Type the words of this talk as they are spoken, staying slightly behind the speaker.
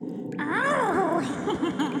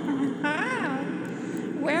Hi.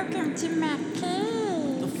 Welcome to my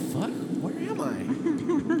cave. The fuck? Where am I?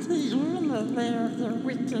 You're in the lair of the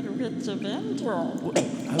Wicked Witch of Endor.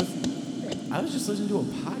 I was just listening to a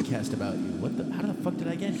podcast about you. How the fuck did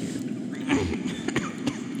I get here?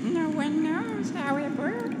 No one knows how it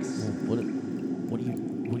works. Well, what do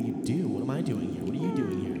you do? What am I doing here? What are you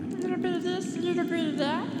doing here? A little bit of this, a little bit of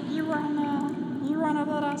that. You wanna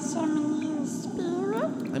let us summon you,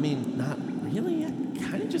 spirit? I mean, not really. I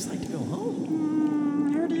kind of just like to go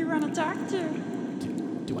home. Who do you want to talk to?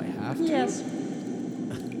 Do I have to? Yes.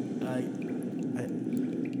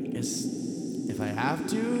 If I have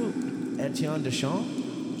to, Etienne Deschamps?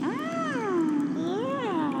 Yeah.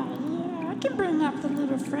 I can bring up the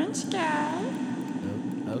little French guy.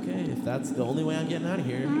 Oh, okay, if that's the only way I'm getting out of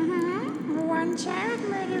here. One child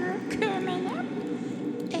murderer coming up.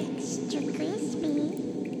 Extra crispy.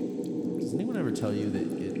 Does anyone ever tell you that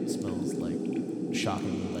it smells like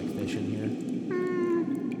shockingly like fish in here?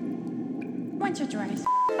 Once or twice.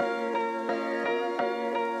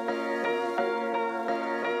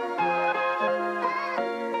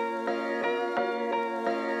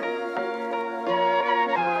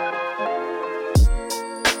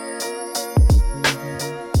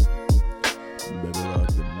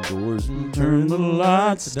 Turn the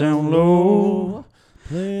lights down low.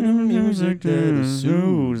 Play the music that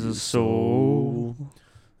soothes the soul.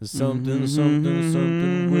 Something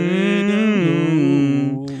we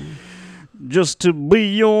do. Just to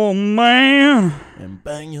be your man. And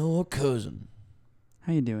bang your cousin.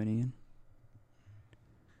 How you doing, Ian?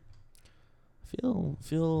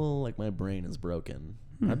 Feel like my brain is broken.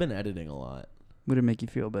 I've been editing a lot. Would it make you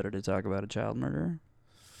feel better to talk about a child murderer?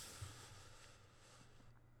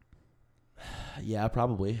 Yeah,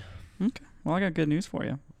 probably. Okay. Well, I got good news for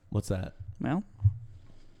you. What's that? Well,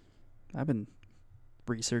 I've been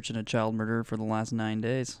researching a child murderer for the last 9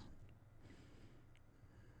 days.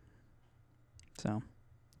 So.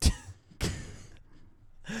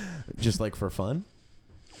 Just like for fun?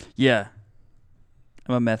 Yeah.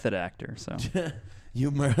 I'm a method actor, so.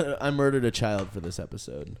 I murdered a child for this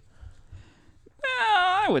episode.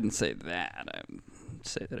 Well, I wouldn't say that. I would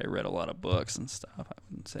say that I read a lot of books and stuff. I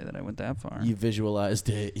wouldn't say that I went that far. You visualized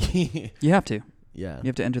it. You have to. Yeah. You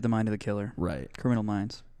have to enter the mind of the killer. Right. Criminal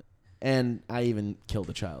minds. And I even killed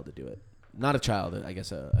a child to do it. Not a child, I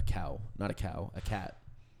guess a cow. Not a cow, a cat.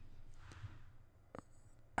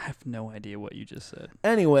 I have no idea what you just said.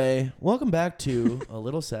 Anyway, welcome back to A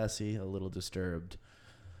Little Sassy, A Little Disturbed.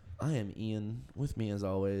 I am Ian. With me, as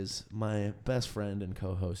always, my best friend and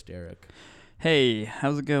co-host, Derek. Hey,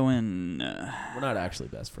 how's it going? We're not actually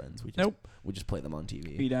best friends. We just play them on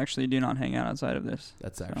TV. We actually do not hang out outside of this.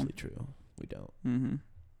 That's actually true. We don't. Mm-hmm.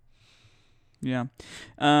 Yeah.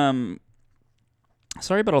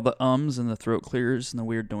 Sorry about all the ums and the throat clears and the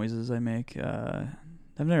weird noises I make.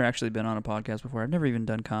 I've never actually been on a podcast before. I've never even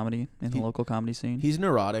done comedy in the local comedy scene. He's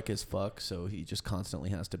neurotic as fuck, so he just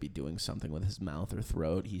constantly has to be doing something with his mouth or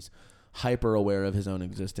throat. He's hyper aware of his own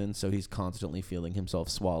existence, so he's constantly feeling himself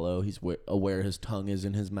swallow. He's aware his tongue is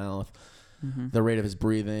in his mouth, the rate of his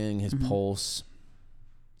breathing, his pulse.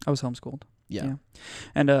 I was homeschooled. Yeah.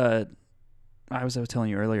 And I was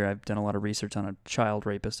telling you earlier, I've done a lot of research on a child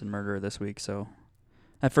rapist and murderer this week. So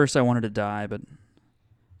at first I wanted to die, but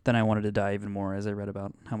then I wanted to die even more as I read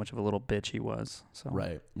about how much of a little bitch he was. So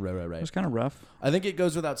Right. It was kind of rough. I think it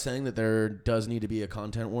goes without saying that there does need to be a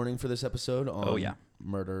content warning for this episode on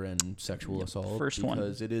murder and sexual assault. First one.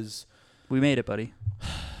 Because it is... We made it, buddy.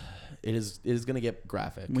 It is going to get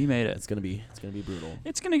graphic. We made it. It's going to be brutal.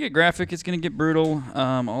 It's going to get graphic. It's going to get brutal.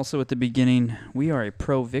 Also, at the beginning, we are a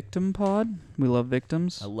pro-victim pod. We love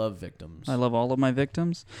victims. I love victims. I love all of my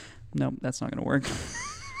victims. No, that's not going to work.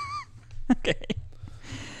 Okay.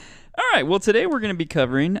 All right. Well, today we're going to be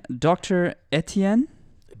covering Dr. Etienne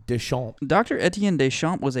Deschamps. Dr. Etienne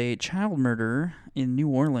Deschamps was a child murderer in New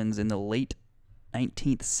Orleans in the late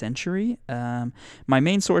 19th century. My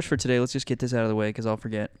main source for today, let's just get this out of the way because I'll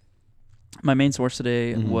forget. My main source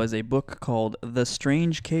today was a book called The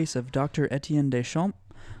Strange Case of Dr. Etienne Deschamps,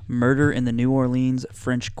 Murder in the New Orleans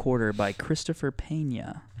French Quarter by Christopher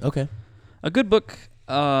Pena. Okay. A good book.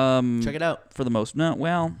 Check it out. For the most. No,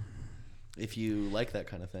 well... If you like that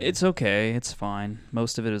kind of thing. It's okay. It's fine.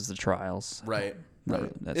 Most of it is the trials. Right. Right.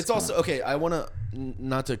 That's it's also okay. I want to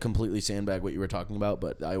not to completely sandbag what you were talking about,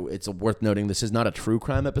 but it's worth noting this is not a true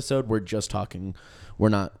crime episode. We're just talking. We're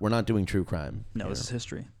not doing true crime. No, this is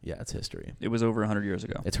history. Yeah, it's history. It was over 100 years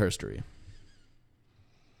ago. It's herstory.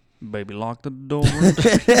 Baby, lock the door.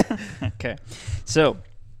 Okay, so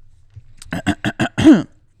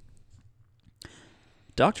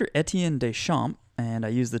Dr. Etienne Deschamps And I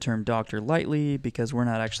use the term doctor lightly because we're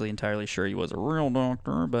not actually entirely sure he was a real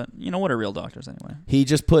doctor, but you know what are real doctors anyway? He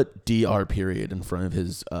just put Dr. period in front of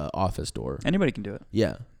his office door. Anybody can do it.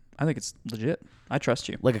 Yeah. I think it's legit. I trust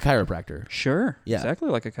you. Like a chiropractor. Sure. Yeah. Exactly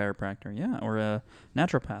like a chiropractor. Yeah. Or a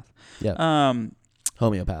naturopath. Yeah.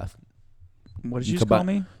 Homeopath. What did you just call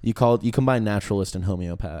me? You combine naturalist and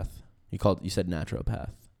homeopath. You said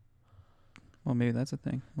naturopath. Well, maybe that's a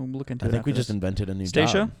thing. We'll look into it. I think we just invented a new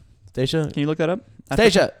Stacia? job. Stacia? Can you look that up?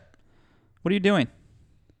 Stacia! What are you doing?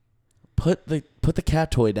 Put the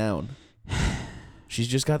cat toy down. She's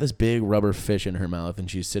just got this big rubber fish in her mouth, and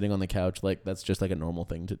she's sitting on the couch like that's just like a normal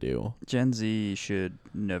thing to do. Gen Z should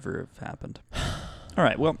never have happened. All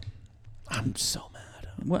right, well. I'm so mad.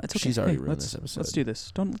 Well, it's okay. She's already ruined this episode. Let's do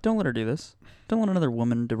this. Don't let her do this. Don't let another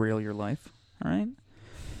woman derail your life. All right?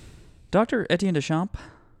 Dr. Etienne Deschamps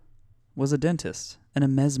was a dentist and a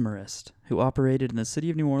mesmerist who operated in the city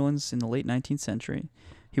of New Orleans in the late 19th century.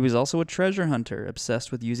 He was also a treasure hunter,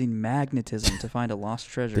 obsessed with using magnetism to find a lost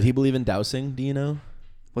treasure. Did he believe in dowsing? Do you know?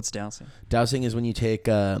 What's dowsing? Dowsing is when you take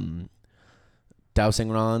dowsing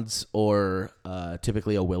rods or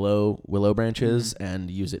typically a willow branches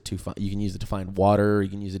and use it to you can use it to find water. You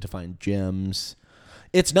can use it to find gems.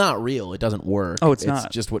 It's not real. It doesn't work. Oh, it's not.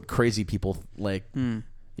 It's just what crazy people like.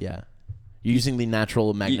 Yeah. You're using the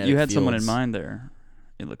natural magnetic You had fields. someone in mind there,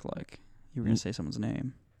 it looked like. You were going to say someone's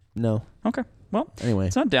name. No. Okay. Well, anyway.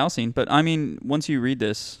 It's not dowsing, but I mean, once you read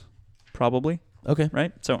this, probably. Okay.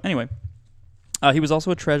 Right? So, anyway. He was also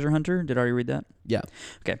a treasure hunter. Did I already read that? Yeah.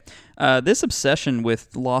 Okay. This obsession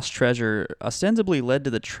with lost treasure ostensibly led to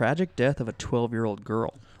the tragic death of a 12-year-old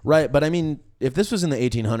girl. Right, but I mean, if this was in the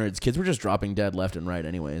 1800s, kids were just dropping dead left and right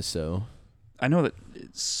anyways, so... I know that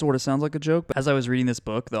it sort of sounds like a joke, but as I was reading this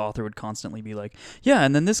book, the author would constantly be like, yeah,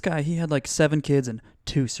 and then this guy, he had like 7 kids and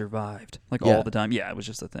 2 survived. Like all the time. Yeah, it was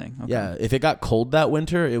just a thing. Okay. Yeah, if it got cold that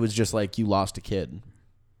winter, it was just like you lost a kid.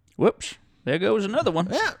 Whoops. There goes another one.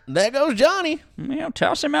 Yeah, there goes Johnny.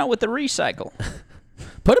 Toss him out with the recycle.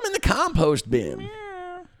 Put him in the compost bin.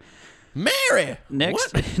 Mary!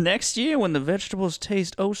 Next year, when the vegetables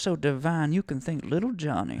taste oh so divine, you can thank little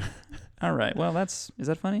Johnny. All right. Well, is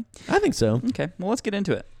that funny? I think so. Okay. Well, let's get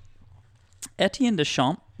into it. Etienne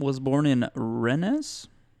Deschamps was born in Rennes.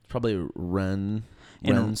 Probably Rennes.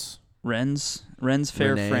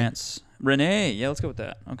 Fair, France. Rennes. Yeah, let's go with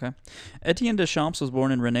that. Okay. Etienne Deschamps was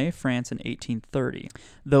born in Rennes, France in 1830,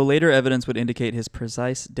 though later evidence would indicate his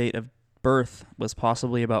precise date of birth was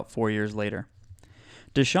possibly about 4 years later.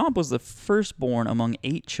 Deschamps was the firstborn among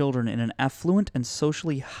 8 children in an affluent and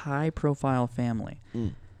socially high-profile family.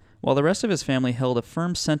 While the rest of his family held a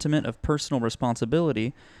firm sentiment of personal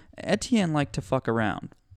responsibility, Etienne liked to fuck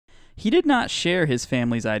around. He did not share his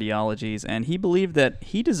family's ideologies, and he believed that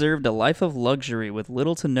he deserved a life of luxury with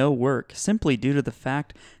little to no work simply due to the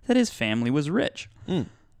fact that his family was rich.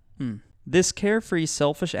 This carefree,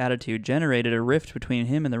 selfish attitude generated a rift between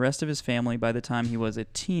him and the rest of his family by the time he was a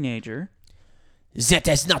teenager. That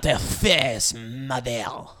is not a face, mother.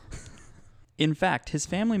 In fact, his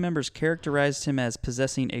family members characterized him as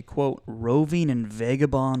possessing a, quote, roving and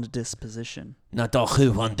vagabond disposition. Not all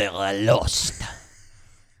who wander are lost.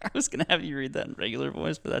 I was going to have you read that in regular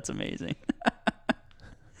voice, but that's amazing.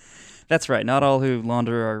 That's right. Not all who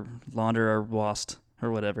launder are lost,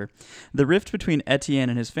 or whatever. The rift between Etienne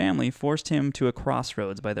and his family forced him to a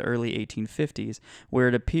crossroads by the early 1850s, where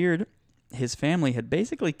it appeared his family had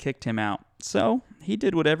basically kicked him out. So he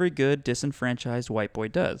did what every good disenfranchised white boy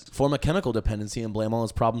does. Form a chemical dependency and blame all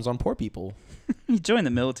his problems on poor people. He joined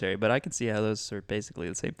the military, but I can see how those are basically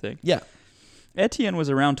the same thing. Yeah. Etienne was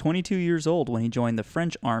around 22 years old when he joined the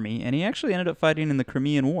French army, and he actually ended up fighting in the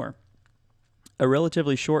Crimean War, a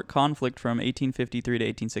relatively short conflict from 1853 to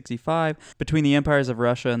 1865 between the empires of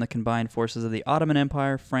Russia and the combined forces of the Ottoman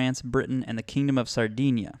Empire, France, Britain, and the Kingdom of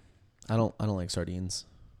Sardinia. I don't like sardines.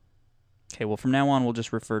 Okay, well, from now on, we'll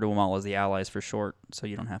just refer to them all as the Allies for short, so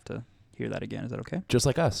you don't have to hear that again. Is that okay? Just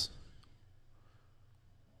like us.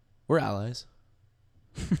 We're allies.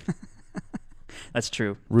 That's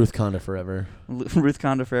true. Ruth Conda forever. Ruth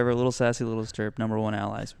Conda forever, little sassy, little stirp, #1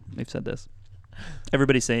 allies. We've said this.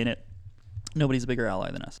 Everybody's saying it. Nobody's a bigger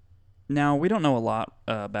ally than us. Now, we don't know a lot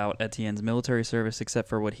about Etienne's military service except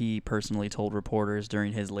for what he personally told reporters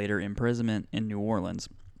during his later imprisonment in New Orleans.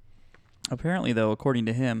 Apparently, though, according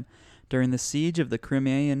to him, during the siege of the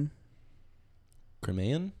Crimean,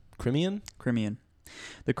 the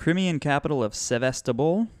Crimean capital of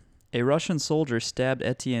Sevastopol, a Russian soldier stabbed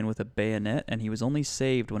Etienne with a bayonet, and he was only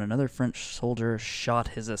saved when another French soldier shot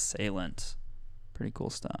his assailant. Pretty cool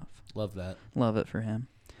stuff. Love that. Love it for him.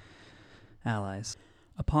 Allies.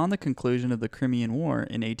 Upon the conclusion of the Crimean War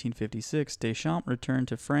in 1856, Deschamps returned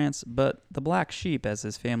to France, but the black sheep, as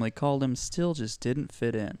his family called him, still just didn't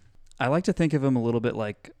fit in. I like to think of him a little bit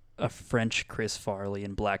like a French Chris Farley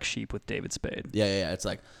in Black Sheep with David Spade. Yeah. It's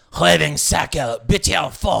like, Living sucker, bitch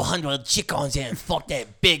out 400 chickens and fuck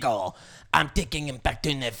that big ol'. I'm taking him back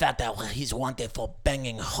to Nevada where he's wanted for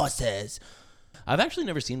banging horses. I've actually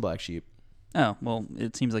never seen Black Sheep. Oh, well,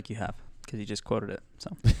 it seems like you have, because you just quoted it.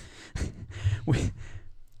 So,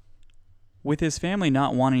 With his family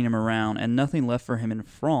not wanting him around and nothing left for him in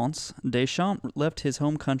France, Deschamps left his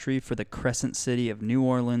home country for the Crescent city of New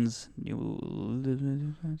Orleans.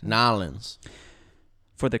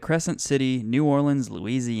 For the Crescent City, New Orleans,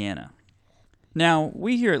 Louisiana. Now,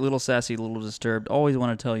 we here at Little Sassy, Little Disturbed always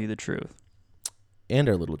want to tell you the truth. And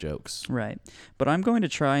our little jokes. Right. But I'm going to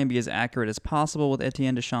try and be as accurate as possible with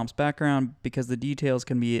Etienne Deschamps' background because the details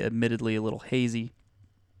can be admittedly a little hazy.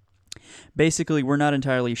 Basically, we're not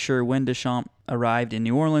entirely sure when Deschamps arrived in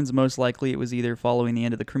New Orleans. Most likely it was either following the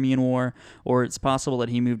end of the Crimean War, or it's possible that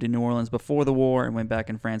he moved to New Orleans before the war and went back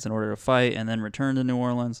in France in order to fight and then returned to New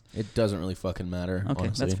Orleans. It doesn't really fucking matter, Okay,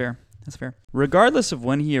 honestly. That's fair. Regardless of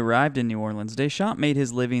when he arrived in New Orleans, Deschamps made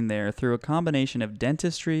his living there through a combination of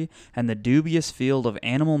dentistry and the dubious field of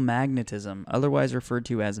animal magnetism, otherwise referred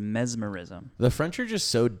to as mesmerism. The French are just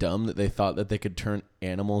so dumb that they thought that they could turn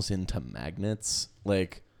animals into magnets.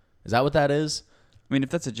 Like, is that what that is? I mean, if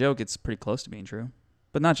that's a joke, it's pretty close to being true.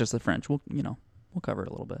 But not just the French. We'll cover it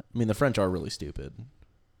a little bit. I mean, the French are really stupid.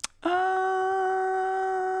 I'm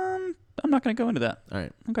not going to go into that. All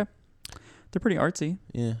right. Okay. They're pretty artsy.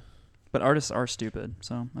 Yeah. But artists are stupid,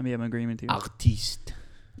 so I may have an agreement here. Artiste.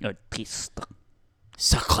 Artiste.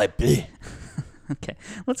 Sacré bleu. Okay.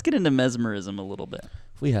 Let's get into mesmerism a little bit.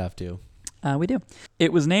 We have to. We do.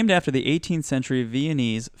 It was named after the 18th century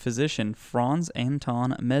Viennese physician Franz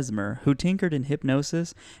Anton Mesmer, who tinkered in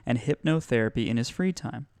hypnosis and hypnotherapy in his free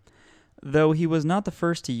time. Though he was not the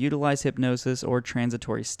first to utilize hypnosis or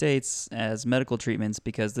transitory states as medical treatments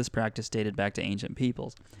because this practice dated back to ancient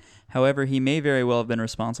peoples. However, he may very well have been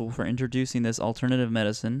responsible for introducing this alternative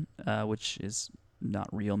medicine, which is not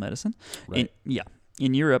real medicine, Right.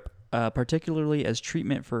 in Europe, particularly as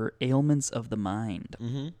treatment for ailments of the mind.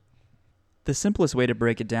 Mm-hmm. The simplest way to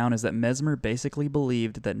break it down is that Mesmer basically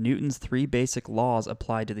believed that Newton's 3 basic laws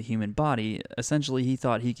applied to the human body. Essentially, he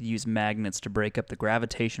thought he could use magnets to break up the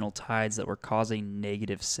gravitational tides that were causing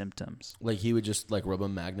negative symptoms. Like, he would just, like, rub a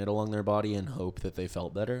magnet along their body and hope that they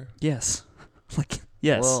felt better? Yes.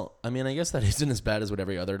 Yes. Well, I mean, I guess that isn't as bad as what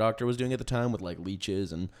every other doctor was doing at the time with, like,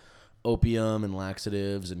 leeches and opium and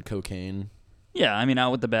laxatives and cocaine. Yeah, I mean,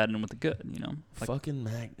 out with the bad and with the good, Fucking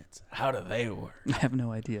magnets. How do they work? I have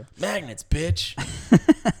no idea. Magnets, bitch.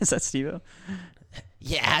 Is that Steve-O?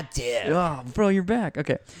 Yeah, I did. Oh, bro, you're back.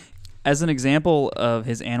 Okay. As an example of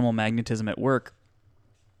his animal magnetism at work,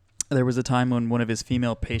 there was a time when one of his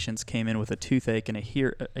female patients came in with a toothache and a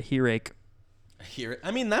earache. Hear it.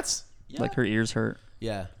 I mean, that's... Yeah. Like her ears hurt.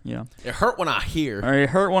 Yeah. You know. It hurt when I hear. It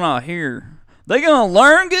hurt when I hear. They gonna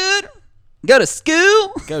learn good? Go to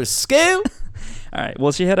school? Go to school? All right.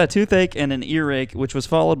 Well, she had a toothache and an earache, which was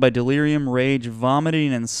followed by delirium, rage,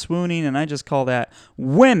 vomiting, and swooning, and I just call that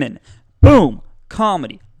women. Boom.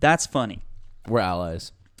 Comedy. That's funny. We're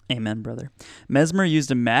allies. Amen, brother. Mesmer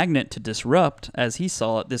used a magnet to disrupt, as he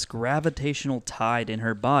saw it, this gravitational tide in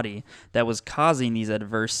her body that was causing these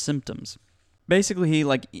adverse symptoms. Basically, he,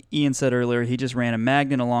 like Ian said earlier, he just ran a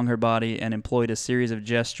magnet along her body and employed a series of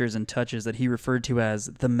gestures and touches that he referred to as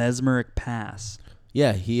the mesmeric pass.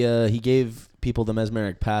 Yeah, he gave people the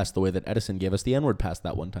mesmeric pass the way that Edison gave us the N-word pass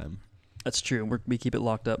that one time. That's true. We keep it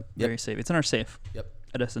locked up. Very safe. It's in our safe. Yep.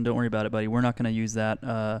 Edison, don't worry about it, buddy. We're not going to use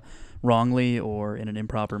that wrongly or in an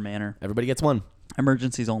improper manner. Everybody gets one.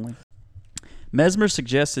 Emergencies only. Mesmer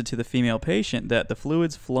suggested to the female patient that the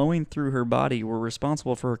fluids flowing through her body were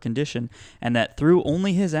responsible for her condition and that through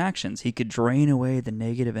only his actions he could drain away the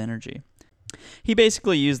negative energy. He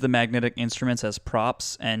basically used the magnetic instruments as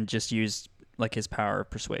props and just used like his power of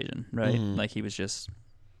persuasion, right? Mm-hmm. Like he was just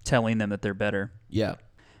telling them that they're better. Yeah.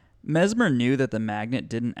 Mesmer knew that the magnet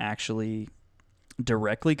didn't actually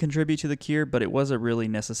directly contribute to the cure, but it was a really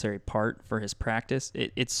necessary part for his practice.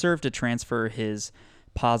 It served to transfer his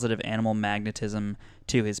positive animal magnetism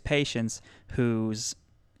to his patients whose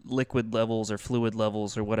liquid levels or fluid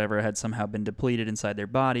levels or whatever had somehow been depleted inside their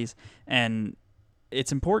bodies. And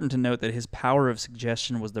it's important to note that his power of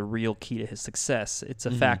suggestion was the real key to his success. It's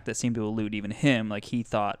a fact that seemed to elude even him. Like he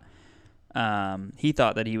thought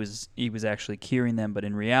that he was actually curing them, but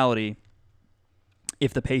in reality,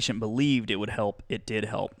 if the patient believed it would help, it did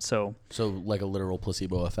help. So like a literal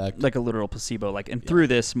placebo effect. like a literal placebo. And through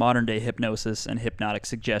this, modern-day hypnosis and hypnotic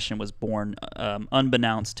suggestion was born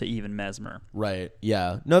unbeknownst to even Mesmer. Right.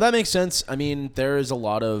 Yeah. No, that makes sense. I mean, there is a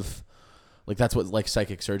lot of, like, that's what, like,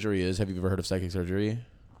 psychic surgery is. Have you ever heard of psychic surgery?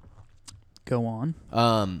 Go on.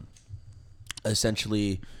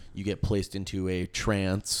 Essentially, you get placed into a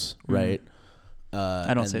trance, right?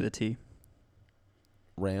 I don't say the T.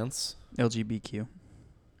 Rance? LGBTQ.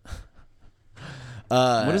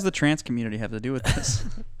 What does the trans community have to do with this?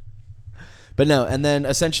 But no, and then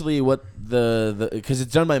essentially what because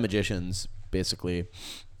it's done by magicians, basically.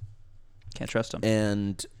 Can't trust them.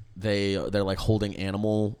 And they're like holding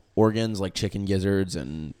animal organs like chicken gizzards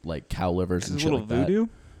and like cow livers and shit like that. Voodoo?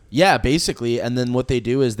 Yeah, basically. And then what they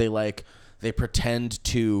do is they pretend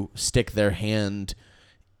to stick their hand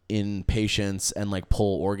in patients and like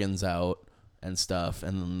pull organs out and stuff,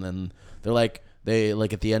 and then they're like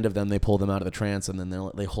at the end of them they pull them out of the trance, and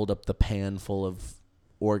then they hold up the pan full of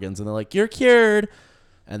organs and they're like, "You're cured,"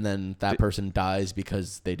 and then that person dies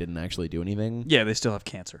because they didn't actually do anything. Yeah, they still have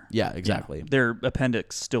cancer. Yeah, exactly. Yeah, their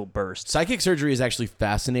appendix still bursts. Psychic surgery is actually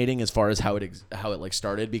fascinating as far as how it like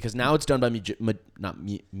started, because now it's done by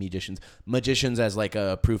magicians as like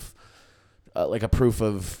a proof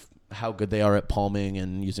of how good they are at palming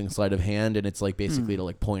and using sleight of hand, and it's like basically to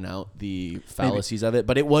like point out the fallacies of it.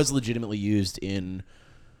 But it was legitimately used in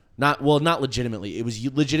not legitimately. It was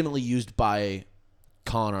legitimately used by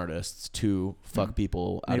con artists to fuck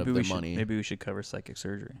people out of their money. Maybe we should cover psychic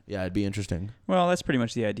surgery. Yeah, it'd be interesting. Well, that's pretty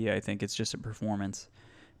much the idea. I think it's just a performance.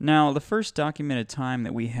 Now, the first documented time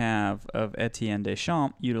that we have of Etienne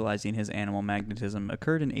Deschamps utilizing his animal magnetism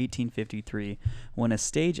occurred in 1853 when a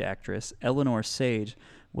stage actress, Eleanor Sage,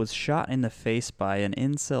 was shot in the face by an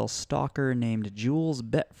incel stalker named Jules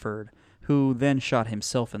Betford, who then shot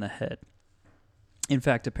himself in the head. In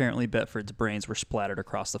fact, apparently Betford's brains were splattered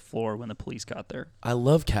across the floor when the police got there. I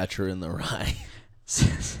love Catcher in the Rye.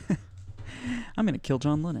 I'm going to kill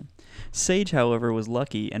John Lennon. Sage, however, was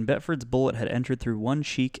lucky, and Betford's bullet had entered through one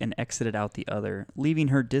cheek and exited out the other, leaving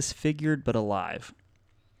her disfigured but alive.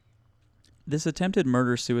 This attempted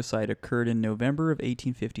murder-suicide occurred in November of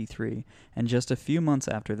 1853, and just a few months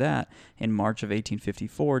after that, in March of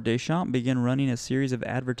 1854, Deschamps began running a series of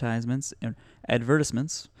advertisements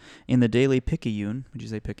in the Daily Picayune. Would you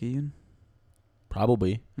say Picayune?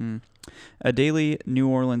 Probably. A daily New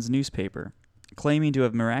Orleans newspaper, claiming to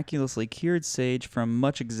have miraculously cured Sage from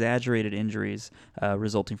much exaggerated injuries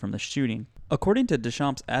resulting from the shooting. According to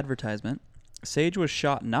Deschamps' advertisement, Sage was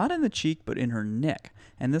shot not in the cheek but in her neck,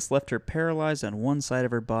 and this left her paralyzed on one side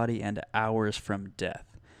of her body and hours from death.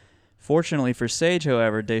 Fortunately for Sage,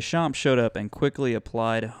 however, Deschamps showed up and quickly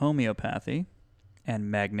applied homeopathy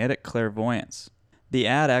and magnetic clairvoyance. The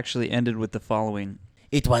ad actually ended with the following: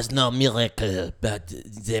 It was no miracle, but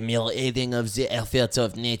the mere aiding of the efforts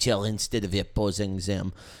of nature instead of opposing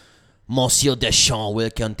them. Monsieur Deschamps will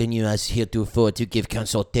continue as heretofore to give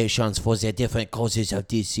consultations for the different causes of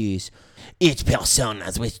disease. Each person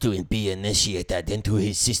as wishes to be initiated into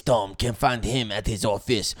his system can find him at his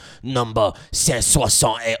office, number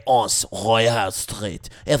 571 Royal Street,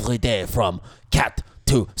 every day from 4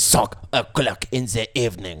 to 6 o'clock in the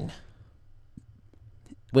evening.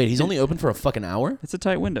 Wait, he's only open for a fucking hour? It's a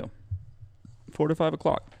tight window. 4 to 5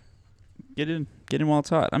 o'clock. Get in while it's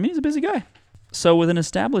hot. I mean, he's a busy guy. So with an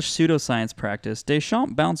established pseudoscience practice,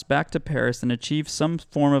 Deschamps bounced back to Paris and achieved some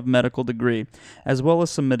form of medical degree, as well as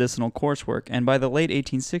some medicinal coursework, and by the late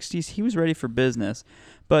 1860s, he was ready for business.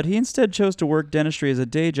 But he instead chose to work dentistry as a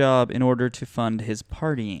day job in order to fund his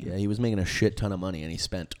partying. Yeah, he was making a shit ton of money, and he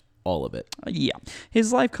spent all of it. Yeah.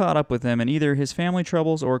 His life caught up with him, and either his family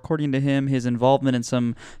troubles or, according to him, his involvement in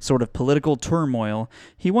some sort of political turmoil,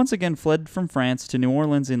 he once again fled from France to New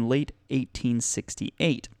Orleans in late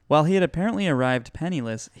 1868. While he had apparently arrived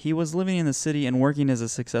penniless, he was living in the city and working as a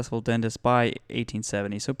successful dentist by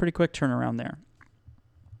 1870, so pretty quick turnaround there.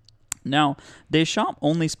 Now, Deschamps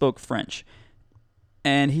only spoke French,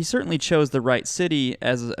 and he certainly chose the right city,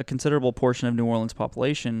 as a considerable portion of New Orleans'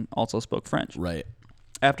 population also spoke French. Right.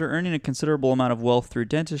 After earning a considerable amount of wealth through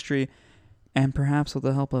dentistry, and perhaps with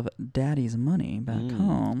the help of Daddy's money back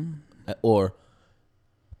home... Or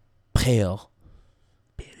Père.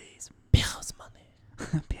 Père's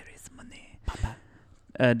money. Paris money.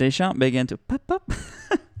 Deschamps began to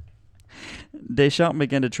Deschamps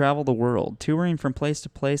began to travel the world, touring from place to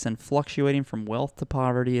place and fluctuating from wealth to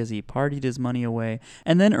poverty as he partied his money away,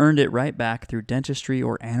 and then earned it right back through dentistry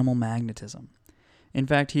or animal magnetism. In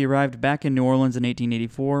fact, he arrived back in New Orleans in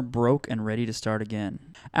 1884, broke and ready to start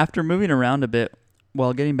again. After moving around a bit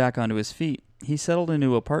while getting back onto his feet, he settled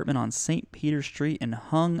into an apartment on St. Peter Street and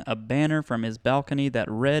hung a banner from his balcony that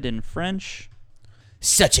read in French,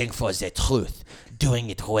 Searching for the truth, doing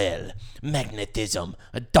it well. Magnetism,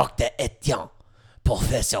 Dr. Etienne,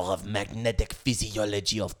 Professor of Magnetic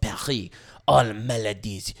Physiology of Paris. All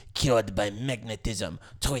maladies cured by magnetism.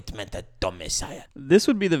 Treatment at domicile. This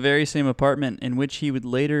would be the very same apartment in which he would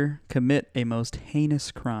later commit a most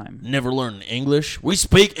heinous crime. Never learn English? We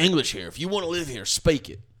speak English here. If you want to live here, speak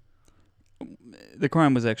it. The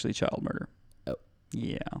crime was actually child murder. Oh.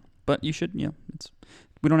 Yeah. But you should,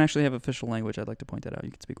 we don't actually have official language. I'd like to point that out. You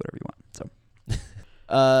can speak whatever you want. So.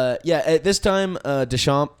 At this time,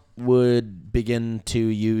 Deschamps would begin to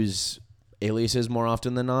use aliases more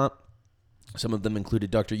often than not. Some of them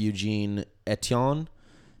included Dr. Eugene Etienne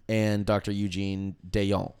and Dr. Eugene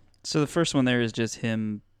Dayon. So the first one there is just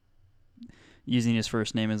him using his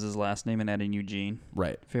first name as his last name and adding Eugene.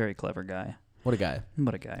 Right. Very clever guy. What a guy.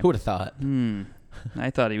 What a guy. Who would have thought? I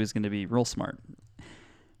thought he was going to be real smart.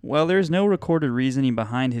 While there's no recorded reasoning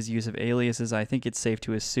behind his use of aliases, I think it's safe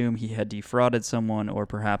to assume he had defrauded someone or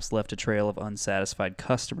perhaps left a trail of unsatisfied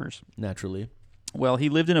customers. Naturally. Well, he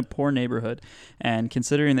lived in a poor neighborhood, and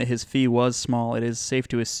considering that his fee was small, it is safe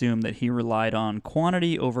to assume that he relied on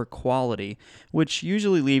quantity over quality, which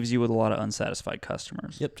usually leaves you with a lot of unsatisfied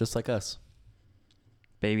customers. Yep, just like us.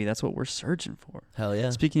 Baby, that's what we're searching for. Hell yeah.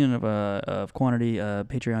 Speaking of quantity,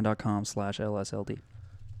 patreon.com/LSLD.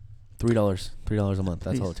 $3 a month.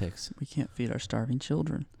 That's Please. all it takes. We can't feed our starving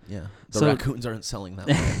children. Yeah. The So- raccoons aren't selling that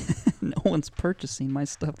well. No one's purchasing my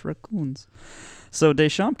stuffed raccoons. So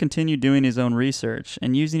Deschamps continued doing his own research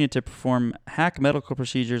and using it to perform hack medical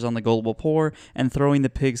procedures on the gullible poor and throwing the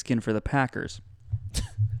pigskin for the packers.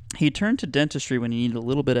 He turned to dentistry when he needed a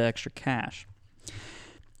little bit of extra cash.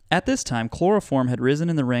 At this time, chloroform had risen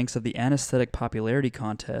in the ranks of the anesthetic popularity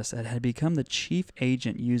contest and had become the chief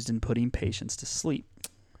agent used in putting patients to sleep.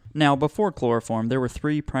 Now, before chloroform, there were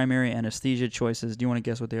 3 primary anesthesia choices. Do you want to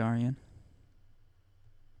guess what they are, Ian?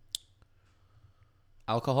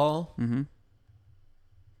 Alcohol? Mm-hmm.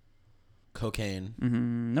 Cocaine.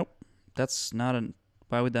 Mm-hmm. Nope. That's not a...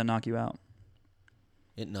 Why would that knock you out?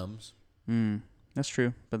 It numbs. That's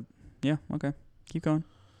true. But, yeah, okay. Keep going.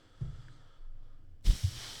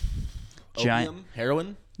 Giant Opium?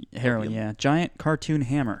 Heroin? heroin, Opium? yeah. Giant cartoon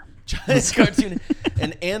hammer. Giant cartoon.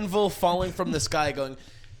 An anvil falling from the sky going...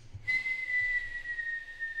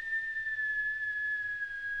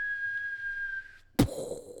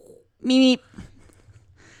 Meep.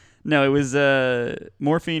 No, it was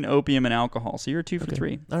morphine, opium, and alcohol. So you're 2 for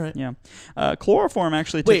 3. All right. Yeah. Chloroform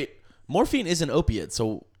actually... Wait, morphine is an opiate,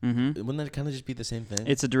 so Mm-hmm. wouldn't that kind of just be the same thing?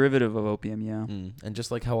 It's a derivative of opium, yeah. And just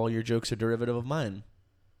like how all your jokes are derivative of mine.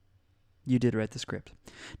 You did write the script.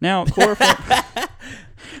 Now,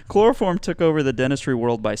 chloroform took over the dentistry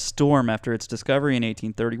world by storm after its discovery in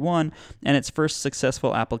 1831 and its first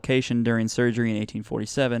successful application during surgery in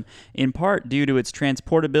 1847, in part due to its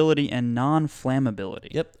transportability and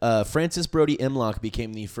non-flammability. Yep. Francis Brodie Imlock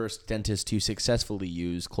became the first dentist to successfully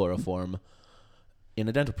use chloroform in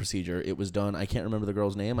a dental procedure. It was done, I can't remember the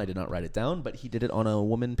girl's name, I did not write it down, but he did it on a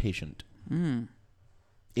woman patient.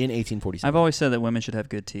 In 1847. I've always said that women should have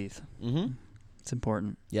good teeth. Mm-hmm. It's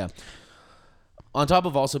important. Yeah. On top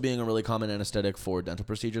of also being a really common anesthetic for dental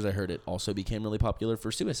procedures, I heard it also became really popular for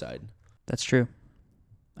suicide. That's true.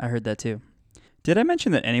 I heard that too. Did I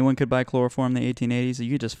mention that anyone could buy chloroform in the 1880s?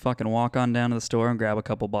 You could just fucking walk on down to the store and grab a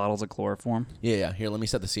couple bottles of chloroform. Yeah. Here, let me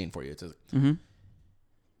set the scene for you. It says, Mm-hmm.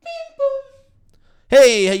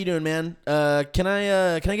 "Hey, how you doing, man? Can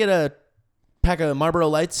I get a pack of Marlboro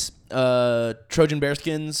Lights, Trojan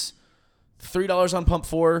Bearskins, $3 on pump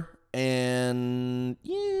 4, and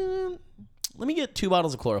let me get 2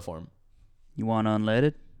 bottles of chloroform. You want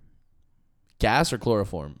unleaded? Gas or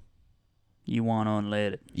chloroform? You want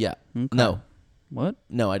unleaded? Yeah. Okay. No, What?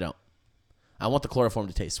 I don't. I want the chloroform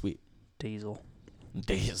to taste sweet. Diesel.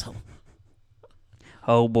 Diesel.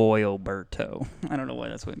 Oh boy, Alberto. I don't know why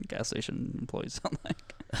that's what gas station employees sound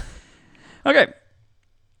like. Okay.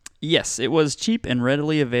 Yes, it was cheap and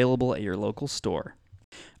readily available at your local store.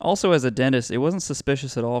 Also, as a dentist, it wasn't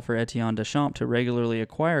suspicious at all for Etienne Deschamps to regularly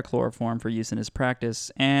acquire chloroform for use in his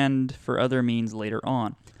practice and for other means later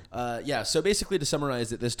on. So basically to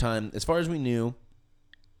summarize at this time, as far as we knew,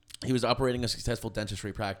 he was operating a successful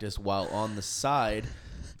dentistry practice while on the side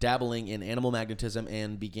dabbling in animal magnetism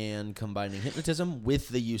and began combining hypnotism with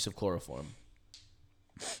the use of chloroform.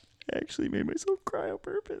 I actually made myself cry on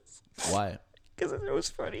purpose. Why? Because it was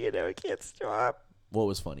funny and now I can't stop What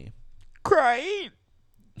was funny? crying.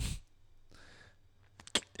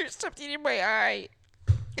 There's something in my eye.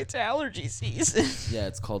 It's allergy season. Yeah,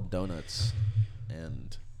 it's called donuts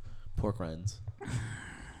and Pork rinds.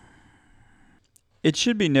 It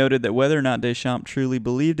should be noted that whether or not Deschamps truly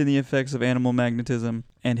believed in the effects of animal magnetism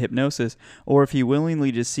and hypnosis, or if he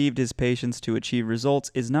willingly deceived his patients to achieve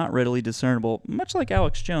results, is not readily discernible, much like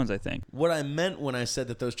Alex Jones, I think. What I meant when I said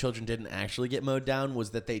that those children didn't actually get mowed down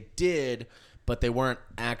was that they did, but they weren't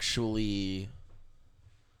actually,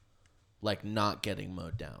 like, not getting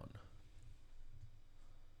mowed down.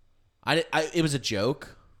 It was a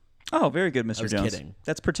joke. Oh, very good, Mr. I was Jones. kidding.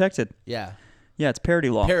 That's protected. Yeah. Yeah, it's parody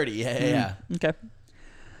law. Parody, yeah. Okay.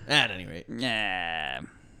 At any rate. Yeah.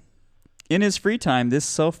 In his free time, this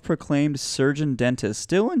self-proclaimed surgeon-dentist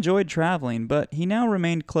still enjoyed traveling, but he now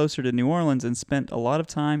remained closer to New Orleans and spent a lot of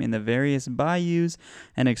time in the various bayous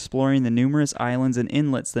and exploring the numerous islands and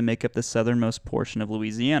inlets that make up the southernmost portion of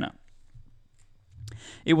Louisiana.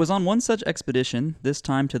 It was on one such expedition, this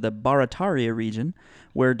time to the Barataria region,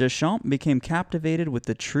 where Deschamps became captivated with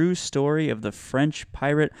the true story of the French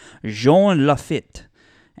pirate Jean Lafitte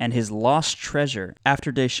and his lost treasure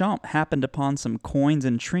after Deschamps happened upon some coins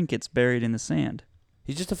and trinkets buried in the sand.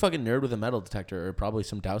 He's just a fucking nerd with a metal detector or probably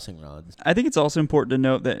some dowsing rods. I think it's also important to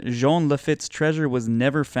note that Jean Lafitte's treasure was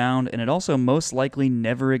never found, and it also most likely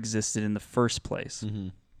never existed in the first place. Mm-hmm.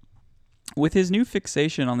 With his new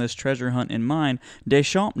fixation on this treasure hunt in mind,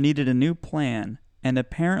 Deschamps needed a new plan, and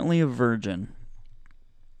apparently a virgin.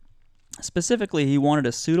 Specifically, he wanted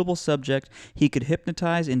a suitable subject he could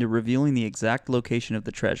hypnotize into revealing the exact location of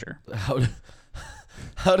the treasure.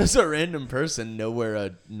 How does a random person know where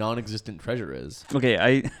a non-existent treasure is? Okay,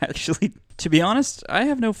 I actually, to be honest, I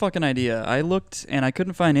have no fucking idea. I looked and I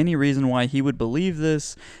couldn't find any reason why he would believe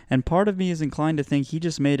this, and part of me is inclined to think he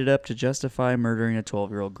just made it up to justify murdering a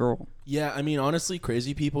 12-year-old girl. Yeah, I mean, honestly,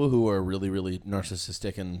 crazy people who are really, really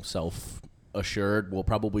narcissistic and self-assured will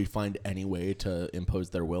probably find any way to impose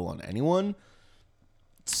their will on anyone.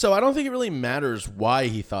 So I don't think it really matters why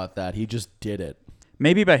he thought that. He just did it.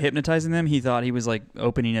 Maybe by hypnotizing them, he thought he was like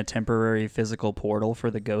opening a temporary physical portal for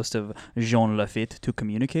the ghost of Jean Lafitte to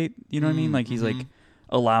communicate. You know what I mean? Like he's like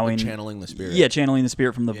allowing... Like channeling the spirit. Yeah, channeling the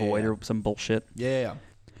spirit from the void or some bullshit. Yeah.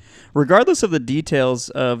 Regardless of the details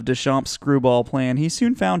of Deschamps' screwball plan, he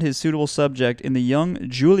soon found his suitable subject in the young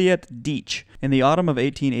Juliette Deitch in the autumn of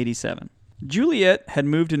 1887. Juliette had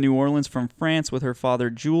moved to New Orleans from France with her father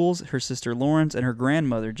Jules, her sister Lawrence, and her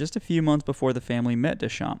grandmother just a few months before the family met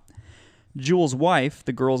Deschamps. Jules' wife,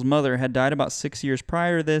 the girl's mother, had died about 6 years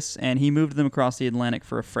prior to this, and he moved them across the Atlantic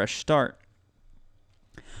for a fresh start.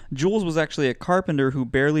 Jules was actually a carpenter who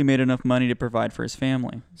barely made enough money to provide for his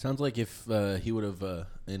family. Sounds like if he would have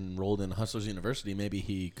enrolled in Hustlers University, maybe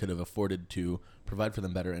he could have afforded to provide for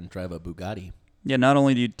them better and drive a Bugatti. Yeah, not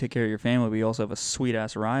only do you take care of your family, but you also have a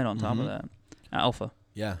sweet-ass ride on top of that. Alpha.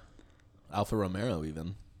 Yeah. Alfa Romero,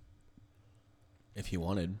 even. If he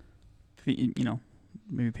wanted. You know,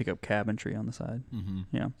 maybe pick up cabinetry on the side.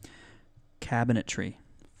 Yeah. Cabinetry.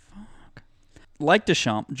 Fuck. Like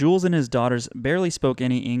Deschamps, Jules and his daughters barely spoke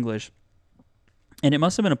any English, and it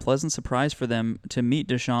must have been a pleasant surprise for them to meet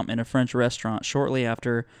Deschamps in a French restaurant shortly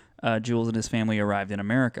after Jules and his family arrived in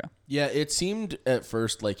America. Yeah, it seemed at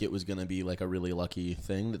first like it was going to be like a really lucky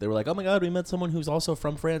thing. That they were like, oh my God, we met someone who's also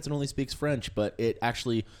from France and only speaks French. But it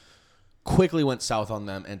actually quickly went south on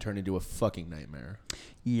them and turned into a fucking nightmare.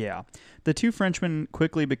 Yeah. The two Frenchmen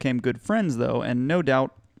quickly became good friends, though, and no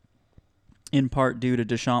doubt in part due to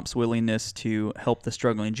Deschamps' willingness to help the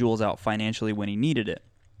struggling Jules out financially when he needed it.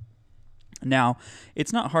 Now,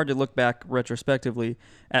 it's not hard to look back retrospectively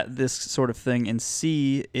at this sort of thing and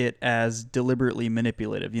see it as deliberately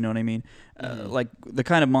manipulative, you know what I mean? Like, the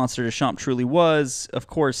kind of monster Deschamps truly was, of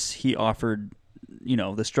course, he offered, you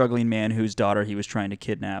know, the struggling man whose daughter he was trying to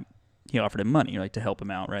kidnap, he offered him money, like, to help him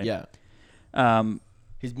out, right? Yeah.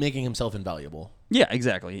 He's making himself invaluable. Yeah,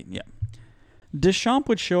 exactly, yeah. Deschamps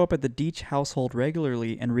would show up at the Deitch household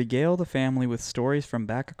regularly and regale the family with stories from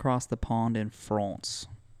back across the pond in France.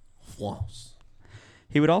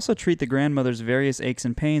 He would also treat the grandmother's various aches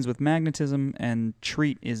and pains with magnetism, and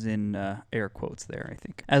treat is in air quotes there, I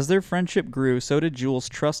think. As their friendship grew, so did Jules'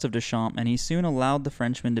 trust of Deschamps, and he soon allowed the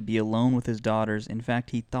Frenchman to be alone with his daughters. In fact,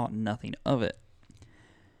 he thought nothing of it.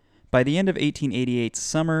 By the end of 1888's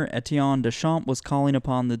summer, Etienne Deschamps was calling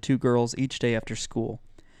upon the two girls each day after school.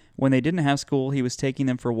 When they didn't have school, he was taking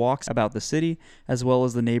them for walks about the city, as well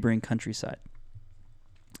as the neighboring countryside.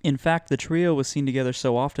 In fact, the trio was seen together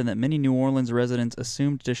so often that many New Orleans residents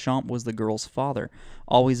assumed Deschamps was the girls' father,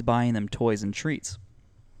 always buying them toys and treats.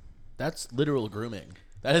 That's literal grooming.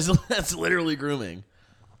 That's literally grooming.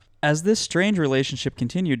 As this strange relationship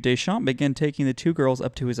continued, Deschamps began taking the two girls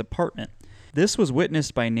up to his apartment. This was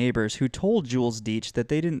witnessed by neighbors who told Jules Deitch that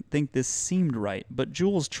they didn't think this seemed right, but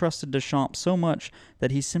Jules trusted Deschamps so much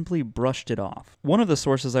that he simply brushed it off. One of the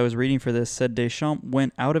sources I was reading for this said Deschamps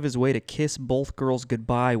went out of his way to kiss both girls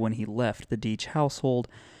goodbye when he left the Deitch household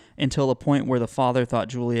until the point where the father thought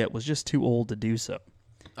Juliet was just too old to do so.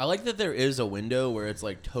 I like that there is a window where it's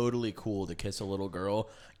like totally cool to kiss a little girl,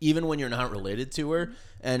 even when you're not related to her,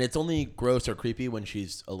 and it's only gross or creepy when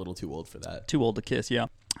she's a little too old for that. Too old to kiss, yeah.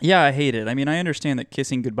 Yeah, I hate it. I mean, I understand that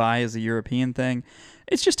kissing goodbye is a European thing.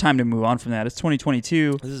 It's just time to move on from that. It's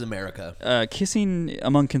 2022. This is America. Kissing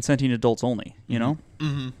among consenting adults only, you know?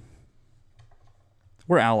 Mm-hmm.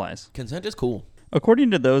 We're allies. Consent is cool.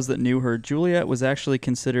 According to those that knew her, Juliet was actually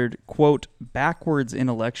considered, quote, backwards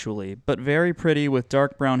intellectually, but very pretty with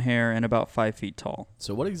dark brown hair and about 5 feet tall.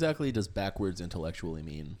 So what exactly does backwards intellectually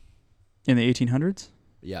mean? In the 1800s?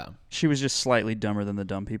 Yeah. She was just slightly dumber than the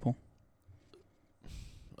dumb people.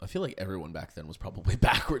 I feel like everyone back then was probably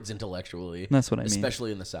backwards intellectually. That's what I mean.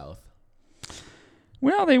 Especially in the South.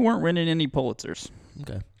 Well, they weren't winning any Pulitzers.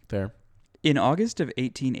 Okay, fair. In August of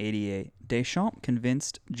 1888, Deschamps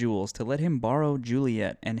convinced Jules to let him borrow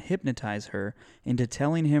Juliet and hypnotize her into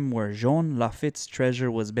telling him where Jean Lafitte's treasure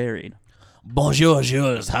was buried. Bonjour,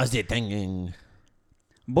 Jules. How's it going?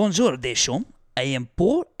 Bonjour, Deschamps. I am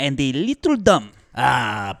poor and a little dumb.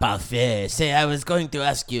 Ah, parfait. Say, I was going to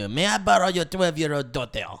ask you, may I borrow your 12-year-old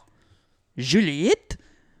daughter? Juliet?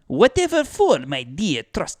 Whatever for, my dear,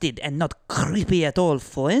 trusted, and not creepy at all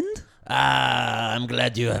friend? Ah, I'm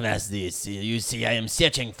glad you have asked this. You see, I am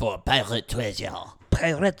searching for pirate treasure.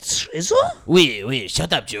 Pirate treasure? Oui,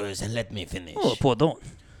 shut up, Jules, and let me finish. Oh, pardon.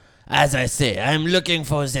 As I say, I'm looking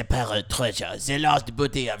for the pirate treasure, the lost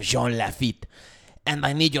booty of Jean Lafitte. And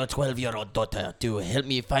I need your 12-year-old daughter to help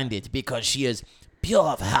me find it because she is pure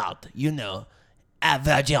of heart, you know, a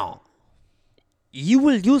virgin. You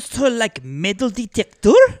will use her like metal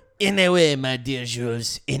detector? In a way, my dear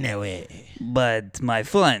Jules, in a way. But, my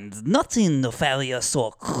friend, nothing nefarious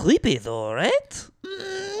or creepy though, right?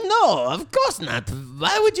 No, of course not.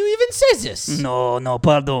 Why would you even say this? No,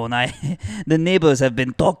 pardon. The neighbors have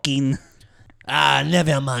been talking. Ah,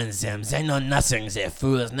 never mind them. They know nothing, they're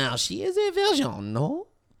fools. Now, she is a virgin, no?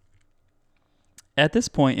 At this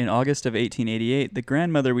point, in August of 1888, the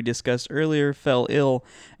grandmother we discussed earlier fell ill,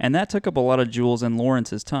 and that took up a lot of Jules and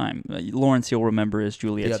Lawrence's time. Lawrence, you'll remember, is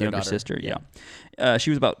Juliet's other younger daughter. sister. Yeah.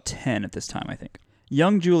 She was about 10 at this time, I think.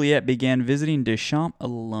 Young Juliet began visiting Deschamps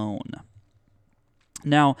alone.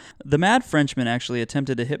 Now, the mad Frenchman actually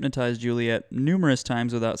attempted to hypnotize Juliet numerous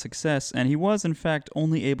times without success, and he was, in fact,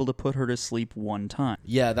 only able to put her to sleep one time.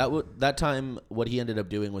 Yeah, that time, what he ended up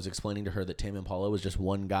doing was explaining to her that Tame Impala was just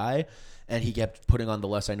one guy, and he kept putting on The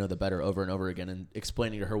Less I Know, The Better over and over again and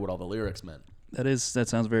explaining to her what all the lyrics meant. That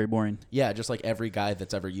sounds very boring. Yeah, just like every guy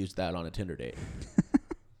that's ever used that on a Tinder date.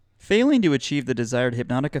 Failing to achieve the desired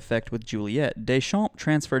hypnotic effect with Juliet, Deschamps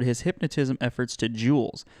transferred his hypnotism efforts to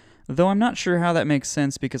Jules. Though I'm not sure how that makes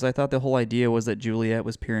sense because I thought the whole idea was that Juliet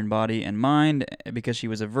was pure in body and mind because she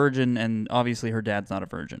was a virgin, and obviously her dad's not a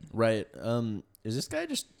virgin. Right. Is this guy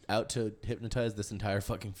just out to hypnotize this entire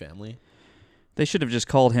fucking family? They should have just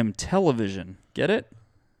called him Television. Get it?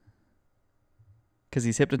 Because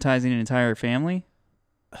he's hypnotizing an entire family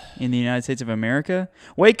in the United States of America?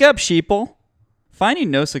 Wake up, sheeple!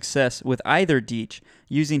 Finding no success with either Deitch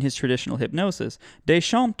using his traditional hypnosis,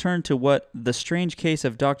 Deschamps turned to what the strange case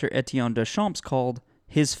of Dr. Etienne Deschamps called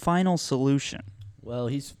his final solution. Well,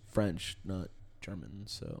 he's French, not German,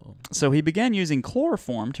 so... So he began using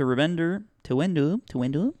chloroform to render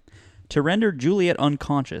Juliet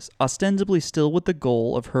unconscious, ostensibly still with the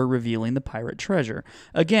goal of her revealing the pirate treasure.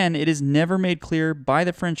 Again, it is never made clear by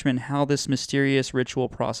the Frenchman how this mysterious ritual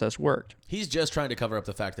process worked. He's just trying to cover up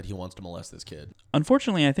the fact that he wants to molest this kid.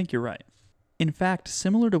 Unfortunately, I think you're right. In fact,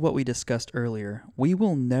 similar to what we discussed earlier, we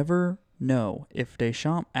will never know if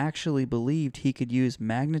Deschamps actually believed he could use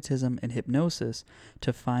magnetism and hypnosis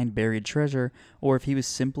to find buried treasure, or if he was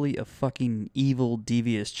simply a fucking evil,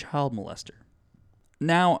 devious child molester.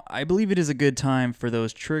 Now, I believe it is a good time for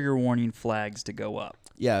those trigger warning flags to go up.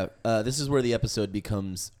 Yeah, this is where the episode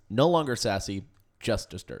becomes no longer sassy,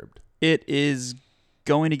 just disturbed. It is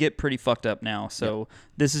going to get pretty fucked up now, so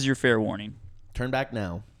This is your fair warning. Turn back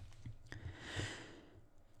now.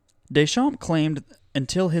 Deschamps claimed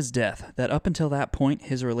until his death that up until that point,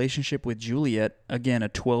 his relationship with Juliet, again a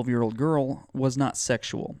 12-year-old girl, was not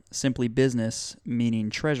sexual, simply business, meaning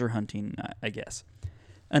treasure hunting, I guess.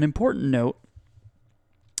 An important note,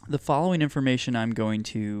 the following information I'm going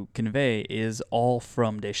to convey is all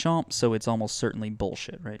from Deschamps, so it's almost certainly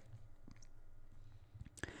bullshit, right?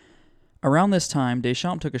 Around this time,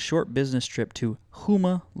 Deschamps took a short business trip to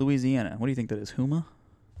Houma, Louisiana. What do you think that is, Houma?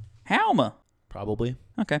 Houma! Probably.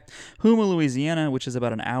 Okay. Houma, Louisiana, which is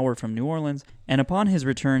about an hour from New Orleans. And upon his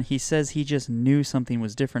return, he says he just knew something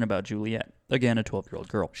was different about Juliet. Again, a 12-year-old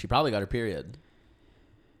girl. She probably got her period.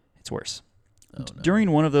 It's worse. Oh, no.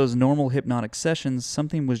 During one of those normal hypnotic sessions,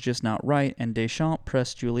 something was just not right, and Deschamps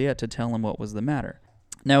pressed Juliet to tell him what was the matter.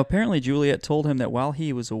 Now, apparently Juliet told him that while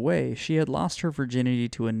he was away, she had lost her virginity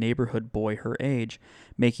to a neighborhood boy her age,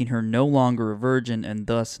 making her no longer a virgin and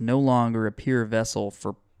thus no longer a pure vessel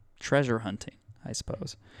for treasure hunting, I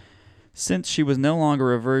suppose. Since she was no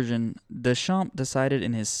longer a virgin, Deschamps decided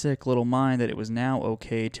in his sick little mind that it was now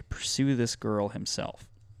okay to pursue this girl himself.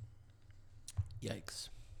 Yikes.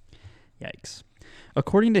 Yikes.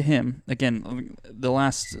 According to him, again, the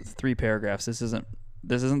last 3 paragraphs, this isn't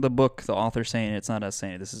the book, the author saying it, it's not us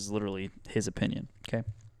saying it, this is literally his opinion, okay?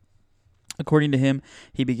 According to him,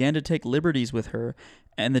 he began to take liberties with her,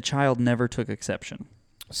 and the child never took exception.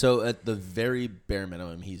 So at the very bare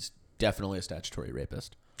minimum, he's definitely a statutory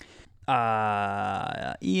rapist.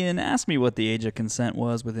 Ian, ask me what the age of consent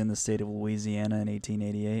was within the state of Louisiana in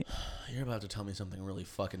 1888. You're about to tell me something really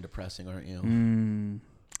fucking depressing, aren't you?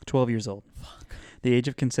 12 years old. Fuck. The age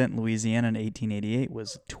of consent in Louisiana in 1888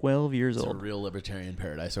 was 12 years It's old. a real libertarian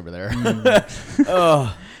paradise over there.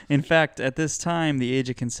 Oh. In fact, at this time, the age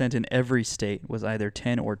of consent in every state was either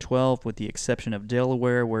 10 or 12, with the exception of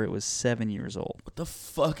Delaware, where it was 7 years old. What the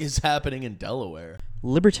fuck is happening in Delaware?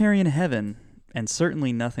 Libertarian heaven, and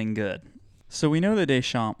certainly nothing good. So we know that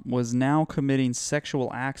Deschamps was now committing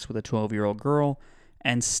sexual acts with a 12-year-old girl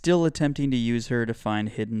and still attempting to use her to find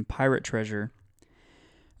hidden pirate treasure.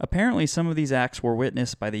 Apparently, some of these acts were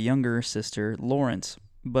witnessed by the younger sister, Lawrence,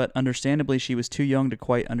 but understandably, she was too young to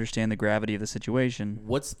quite understand the gravity of the situation.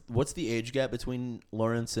 What's the age gap between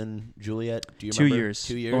Lawrence and Juliet? Do you 2 remember? years.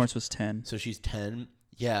 2 years. Lawrence was 10. So she's 10.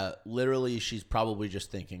 Yeah, literally, she's probably just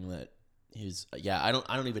thinking that he's. Yeah, I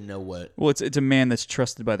don't even know what. Well, it's a man that's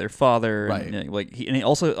trusted by their father, Right? And he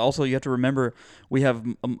also you have to remember we have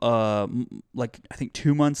I think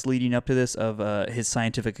 2 months leading up to this of his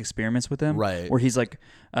scientific experiments with them, Right. Where he's like,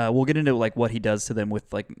 we'll get into like what he does to them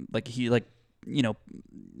with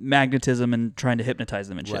magnetism and trying to hypnotize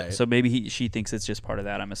them and shit. Right. So maybe she thinks it's just part of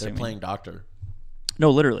that. I'm They're assuming. playing doctor.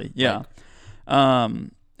 No, literally, yeah.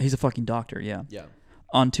 He's a fucking doctor, yeah. Yeah.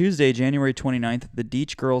 On Tuesday, January 29th, the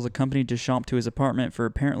Deitch girls accompanied Deschamps to his apartment for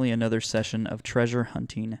apparently another session of treasure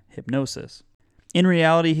hunting hypnosis. In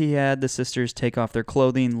reality, he had the sisters take off their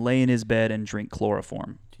clothing, lay in his bed, and drink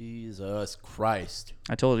chloroform. Jesus Christ.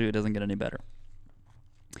 I told you it doesn't get any better.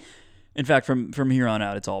 In fact, from here on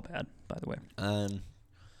out, it's all bad, by the way.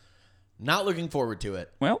 Not looking forward to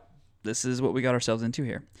it. Well, this is what we got ourselves into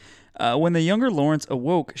here. When the younger Lawrence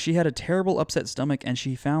awoke, she had a terrible upset stomach, and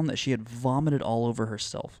she found that she had vomited all over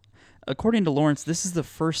herself. According to Lawrence, this is the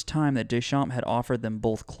first time that Deschamps had offered them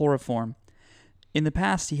both chloroform. In the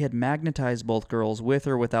past, he had magnetized both girls with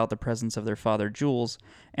or without the presence of their father, Jules,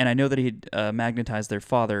 and I know that he'd magnetized their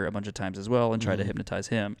father a bunch of times as well and tried to hypnotize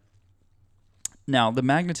him. Now, the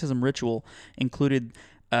magnetism ritual included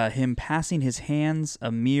him passing his hands,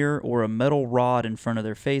 a mirror, or a metal rod in front of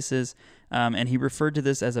their faces, and he referred to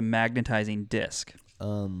this as a magnetizing disc.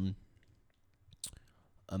 A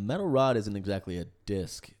metal rod isn't exactly a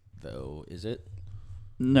disc, though, is it?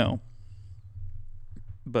 No.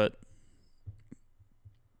 But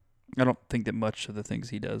I don't think that much of the things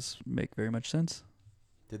he does make very much sense.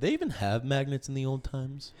 Did they even have magnets in the old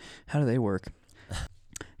times? How do they work?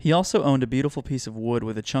 He also owned a beautiful piece of wood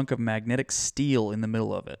with a chunk of magnetic steel in the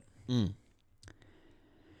middle of it.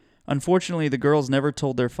 Unfortunately, the girls never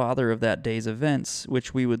told their father of that day's events,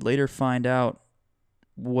 which we would later find out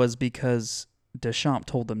was because Deschamps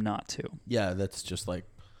told them not to. Yeah, that's just like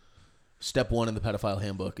step 1 in the pedophile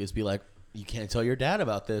handbook is be like, you can't tell your dad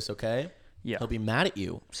about this, okay? Yeah. He'll be mad at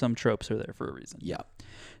you. Some tropes are there for a reason. Yeah.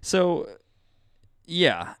 So,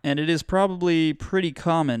 yeah, and it is probably pretty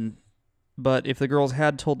common, but if the girls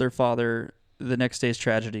had told their father, the next day's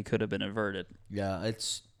tragedy could have been averted. Yeah,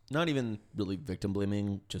 it's not even really victim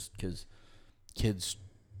blaming, just because kids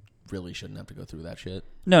really shouldn't have to go through that shit.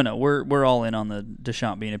 No, we're all in on the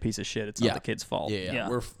Deschamps being a piece of shit. It's not the kid's fault. Yeah.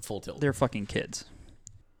 We're full tilt. They're fucking kids.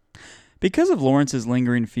 Because of Lawrence's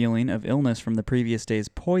lingering feeling of illness from the previous day's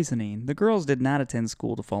poisoning, the girls did not attend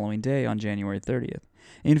school the following day on January 30th.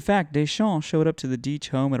 In fact, Deschamps showed up to the Deitch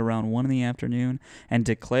home at around 1 in the afternoon and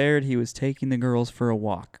declared he was taking the girls for a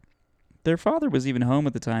walk. Their father was even home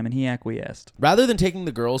at the time, and he acquiesced. Rather than taking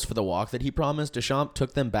the girls for the walk that he promised, Deschamps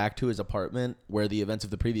took them back to his apartment where the events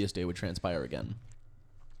of the previous day would transpire again.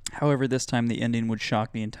 However, this time the ending would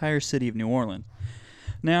shock the entire city of New Orleans.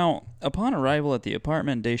 Now, upon arrival at the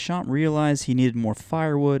apartment, Deschamps realized he needed more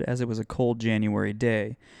firewood as it was a cold January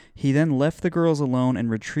day. He then left the girls alone and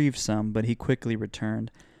retrieved some, but he quickly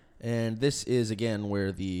returned. And this is, again,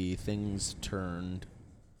 where the things turned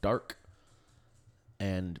dark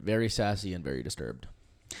and very sassy and very disturbed.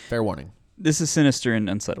 Fair warning. This is sinister and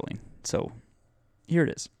unsettling. So, here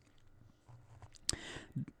it is.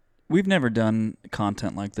 We've never done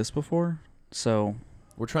content like this before, so...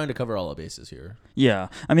 We're trying to cover all our bases here. Yeah.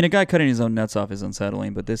 I mean, a guy cutting his own nuts off is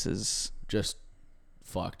unsettling, but this is... Just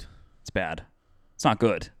fucked. It's bad. It's not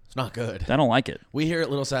good. It's not good. I don't like it. We here at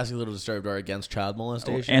Little Sassy, Little Disturbed are against child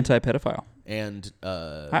molestation. Anti-pedophile. And,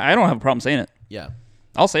 I don't have a problem saying it. yeah.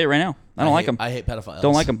 I'll say it right now. I don't like them. I hate pedophiles.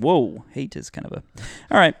 Don't like them. Whoa. Hate is kind of a...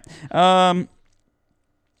 All right.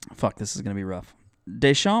 Fuck, this is going to be rough.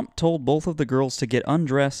 Deschamps told both of the girls to get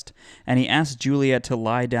undressed, and he asked Juliet to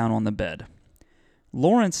lie down on the bed.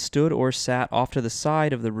 Lawrence stood or sat off to the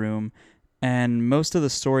side of the room, and most of the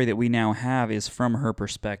story that we now have is from her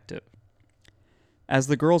perspective. As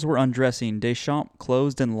the girls were undressing, Deschamps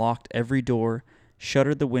closed and locked every door,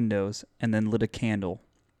 shuttered the windows, and then lit a candle.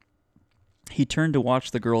 He turned to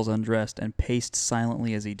watch the girls undressed and paced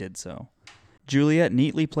silently as he did so. Juliet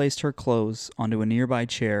neatly placed her clothes onto a nearby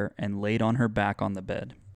chair and laid on her back on the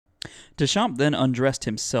bed. Deschamps then undressed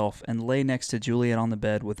himself and lay next to Juliet on the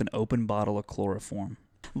bed with an open bottle of chloroform.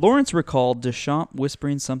 Lawrence recalled Deschamps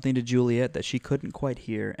whispering something to Juliet that she couldn't quite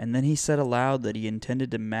hear, and then he said aloud that he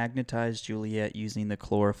intended to magnetize Juliet using the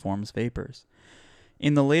chloroform's vapors.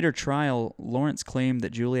 In the later trial, Lawrence claimed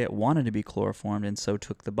that Juliet wanted to be chloroformed and so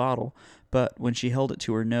took the bottle, but when she held it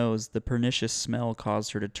to her nose, the pernicious smell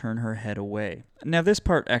caused her to turn her head away. Now, this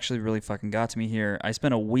part actually really fucking got to me here. I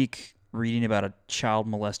spent a week reading about a child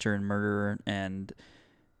molester and murderer, and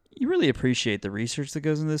you really appreciate the research that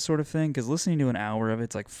goes into this sort of thing, because listening to an hour of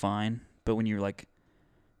it's like fine, but when you're like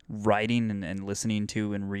writing and listening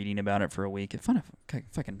to and reading about it for a week, it kind of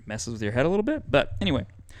fucking messes with your head a little bit. But anyway,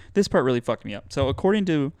 this part really fucked me up. So according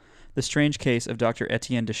to the strange case of Dr.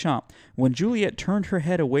 Etienne Deschamps, when Juliet turned her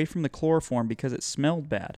head away from the chloroform because it smelled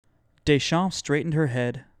bad, Deschamps straightened her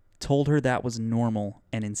head, told her that was normal,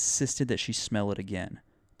 and insisted that she smell it again,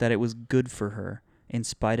 that it was good for her, in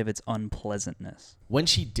spite of its unpleasantness. When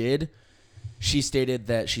she did, she stated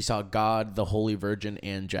that she saw God, the Holy Virgin,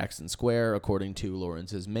 and Jackson Square, according to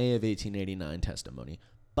Lawrence's May of 1889 testimony.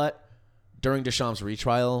 But during Deschamps'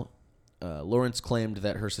 retrial, Lawrence claimed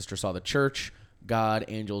that her sister saw the church, God,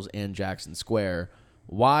 angels, and Jackson Square.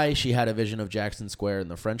 Why she had a vision of Jackson Square in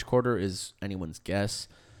the French Quarter is anyone's guess.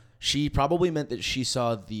 She probably meant that she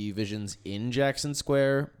saw the visions in Jackson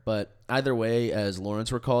Square, but either way, as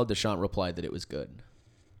Lawrence recalled, Deschamps replied that it was good.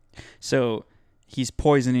 So he's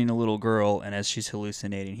poisoning a little girl, and as she's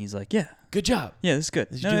hallucinating, he's like, yeah. Good job. Yeah, this is good.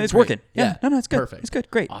 You're No, doing it's great. working. Yeah. No, it's good. Perfect. It's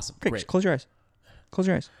good. Great. Awesome. Great. Great. Just close your eyes. Close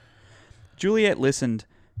your eyes. Juliet listened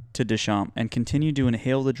to Deschamps and continued to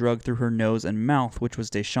inhale the drug through her nose and mouth, which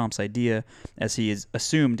was Deschamps' idea, as he is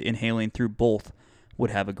assumed inhaling through both would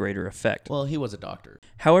have a greater effect. Well, he was a doctor.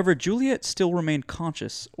 However, Juliet still remained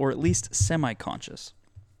conscious, or at least semi-conscious.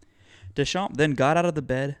 Deschamps then got out of the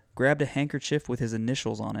bed, grabbed a handkerchief with his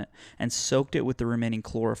initials on it, and soaked it with the remaining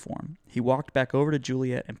chloroform. He walked back over to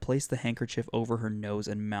Juliet and placed the handkerchief over her nose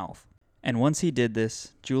and mouth. And once he did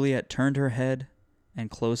this, Juliet turned her head and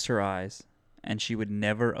closed her eyes, and she would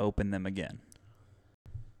never open them again.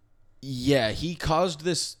 Yeah, he caused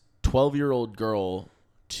this 12-year-old girl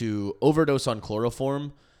to overdose on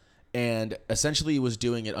chloroform and essentially was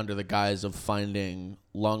doing it under the guise of finding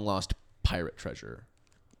long-lost pirate treasure.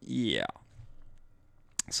 Yeah.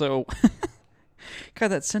 So, God,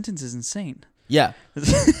 that sentence is insane. Yeah.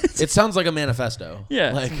 It sounds like a manifesto.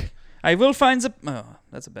 Yeah. Like, I will find the... Oh,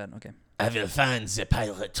 that's a bad... Okay. I will find the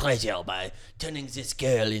pirate treasure by turning this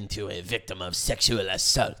girl into a victim of sexual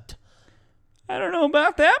assault. I don't know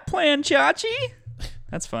about that plan, Chachi.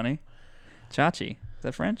 That's funny. Chachi. Is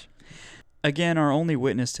that French? Again, our only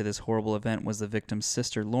witness to this horrible event was the victim's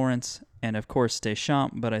sister, Lawrence, and of course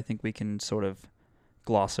Deschamps, but I think we can sort of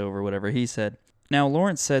gloss over whatever he said. Now,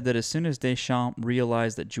 Lawrence said that as soon as Deschamps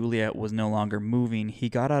realized that Juliet was no longer moving, he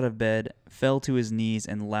got out of bed, fell to his knees,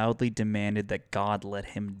 and loudly demanded that God let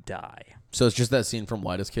him die. so it's just that scene from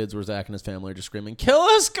Whitest Kids where Zach and his family are just screaming, "Kill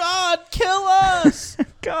us, God! Kill us!"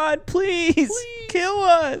 God, please, kill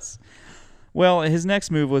us. Well, his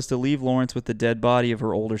next move was to leave Lawrence with the dead body of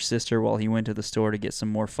her older sister while he went to the store to get some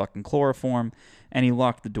more fucking chloroform, and he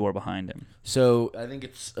locked the door behind him. So I think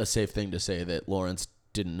it's a safe thing to say that Lawrence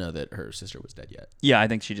didn't know that her sister was dead yet. Yeah, I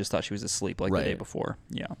think she just thought she was asleep like the day before.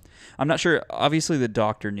 Yeah. I'm not sure. Obviously, the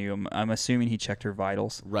doctor knew. I'm assuming he checked her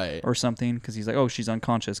vitals. Right. Or something, because he's like, oh, she's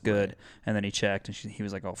unconscious. Good. Right. And then he checked, and he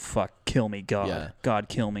was like, oh, fuck, kill me, God. Yeah. God,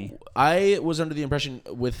 kill me. I was under the impression,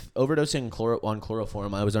 with overdosing on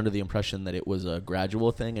chloroform, I was under the impression that it was a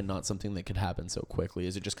gradual thing and not something that could happen so quickly.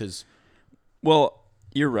 Is it just because... Well,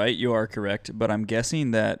 you're right. You are correct. But I'm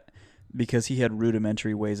guessing that because he had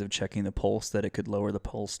rudimentary ways of checking the pulse, that it could lower the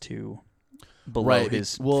pulse to below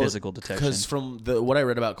his physical detection. Because from what I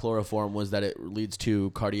read about chloroform was that it leads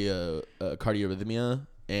to cardiorhythmia,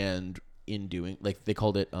 and in doing, like, they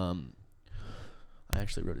called it, I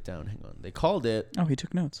actually wrote it down. Hang on. They called it... Oh, he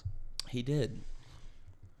took notes. He did.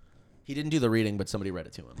 He didn't do the reading, but somebody read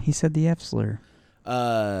it to him. He said the F slur.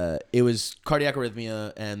 It was cardiac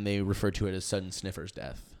arrhythmia, and they referred to it as sudden sniffer's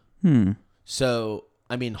death. So...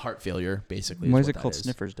 I mean, heart failure, basically. Why is it called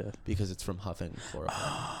sniffer's death? Because it's from huffing chloroform.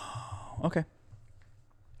 Oh, okay.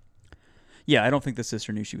 Yeah, I don't think the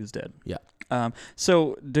sister knew she was dead. Yeah.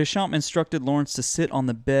 So Deschamps instructed Lawrence to sit on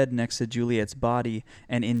the bed next to Juliet's body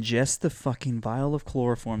and ingest the fucking vial of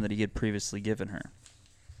chloroform that he had previously given her.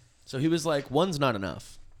 So he was like, one's not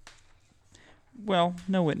enough. Well,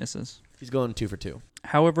 no witnesses. He's going 2 for 2.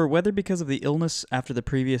 However, whether because of the illness after the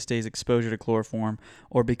previous day's exposure to chloroform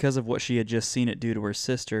or because of what she had just seen it do to her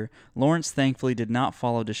sister, Lawrence thankfully did not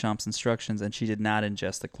follow Deschamps' instructions, and she did not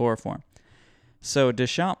ingest the chloroform. So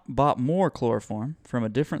Deschamps bought more chloroform from a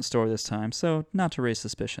different store this time, so not to raise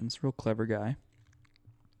suspicions. Real clever guy.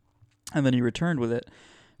 And then he returned with it.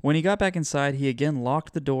 When he got back inside, he again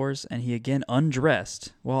locked the doors, and he again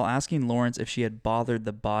undressed while asking Lawrence if she had bothered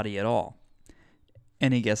the body at all.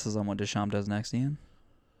 Any guesses on what Deschamps does next, Ian?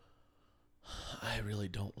 I really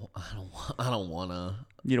don't. I don't wanna.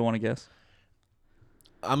 You don't want to guess?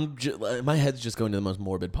 My head's just going to the most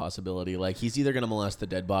morbid possibility. Like, he's either gonna molest the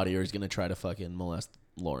dead body or he's gonna try to fucking molest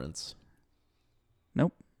Lawrence.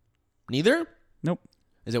 Nope. Neither? Nope.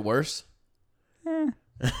 Is it worse?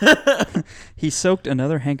 He soaked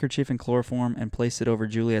another handkerchief in chloroform and placed it over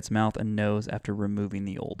Juliet's mouth and nose after removing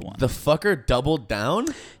the old one. The fucker doubled down?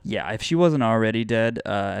 Yeah, if she wasn't already dead,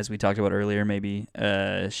 as we talked about earlier, maybe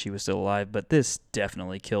she was still alive, but this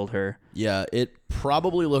definitely killed her. Yeah, it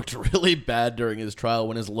probably looked really bad during his trial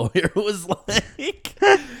when his lawyer was like...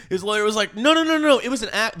 no, it was an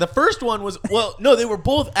the first one was... Well, no, they were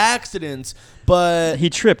both accidents, but... He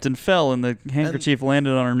tripped and fell, and the handkerchief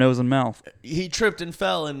landed on her nose and mouth. He tripped and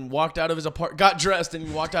fell and walked out of his got dressed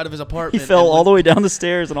and walked out of his apartment. He fell all the way down the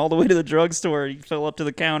stairs and all the way to the drugstore. He fell up to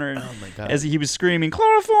the counter, and oh my God. As he was screaming,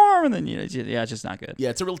 chloroform, and then, yeah, it's just not good. Yeah,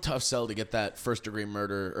 it's a real tough sell to get that first-degree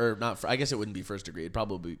murder, or not, I guess it wouldn't be first-degree, it'd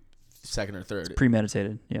probably be second or third. It's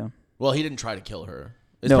premeditated, yeah. Well, he didn't try to kill her.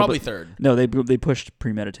 It's probably third. No, they pushed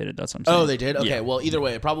premeditated. That's what I'm saying. Oh, they did? Okay, yeah. Well, either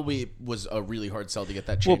way, it probably was a really hard sell to get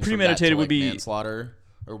that changed. Well, premeditated would be manslaughter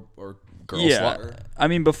or girl slaughter. I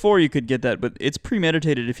mean, before you could get that, but it's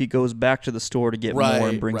premeditated if he goes back to the store to get more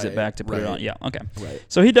and brings it back to put it on. Yeah, okay. Right.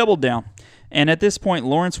 So he doubled down. And at this point,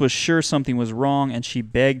 Lawrence was sure something was wrong, and she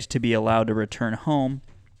begged to be allowed to return home.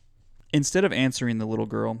 Instead of answering the little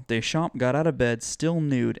girl, Deschamps got out of bed, still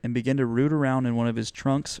nude, and began to root around in one of his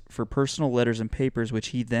trunks for personal letters and papers, which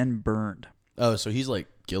he then burned. Oh, so he's like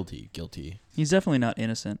guilty. He's definitely not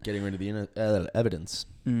innocent. Getting rid of the evidence.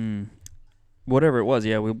 Whatever it was,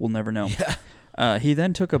 yeah, we'll never know. Yeah. He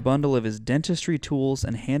then took a bundle of his dentistry tools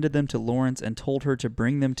and handed them to Lawrence and told her to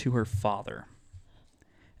bring them to her father.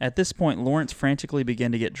 At this point, Lawrence frantically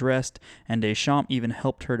began to get dressed, and Deschamps even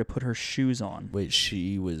helped her to put her shoes on. Wait,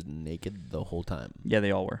 she was naked the whole time? Yeah, they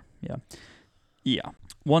all were. Yeah.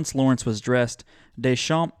 Once Lawrence was dressed,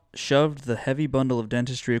 Deschamps shoved the heavy bundle of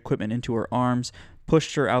dentistry equipment into her arms,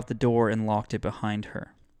 pushed her out the door, and locked it behind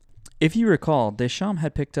her. If you recall, Deschamps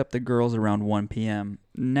had picked up the girls around 1 p.m.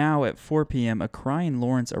 Now at 4 p.m., a crying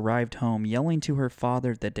Lawrence arrived home, yelling to her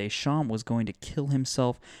father that Deschamps was going to kill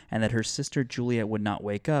himself and that her sister Juliet would not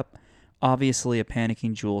wake up. Obviously, a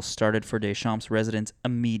panicking Jules started for Deschamps' residence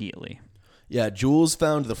immediately. Yeah, Jules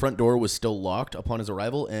found the front door was still locked upon his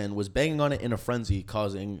arrival and was banging on it in a frenzy,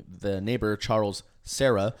 causing the neighbor, Charles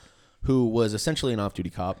Serra, who was essentially an off-duty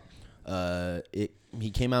cop, he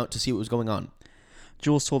came out to see what was going on.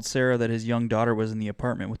 Jules told Sarah that his young daughter was in the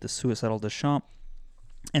apartment with the suicidal Deschamps,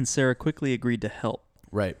 and Sarah quickly agreed to help.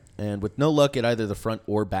 Right. And with no luck at either the front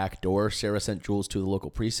or back door, Sarah sent Jules to the local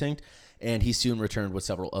precinct, and he soon returned with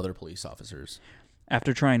several other police officers.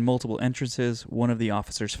 After trying multiple entrances, one of the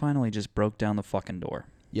officers finally just broke down the fucking door.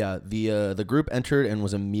 Yeah, the group entered and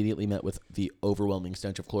was immediately met with the overwhelming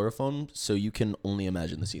stench of chloroform, so you can only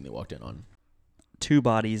imagine the scene they walked in on. 2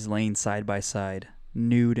 bodies laying side by side,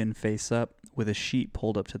 nude and face up, with a sheet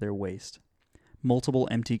pulled up to their waist. Multiple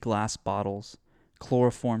empty glass bottles,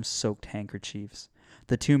 chloroform-soaked handkerchiefs,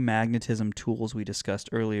 the 2 magnetism tools we discussed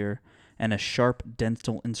earlier, and a sharp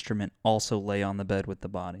dental instrument also lay on the bed with the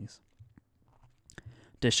bodies.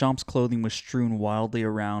 Deschamps' clothing was strewn wildly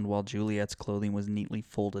around while Juliet's clothing was neatly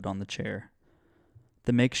folded on the chair.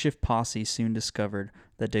 The makeshift posse soon discovered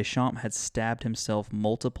that Deschamps had stabbed himself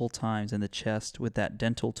multiple times in the chest with that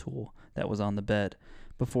dental tool that was on the bed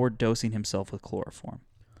before dosing himself with chloroform.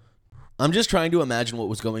 I'm just trying to imagine what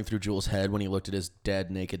was going through Jules' head when he looked at his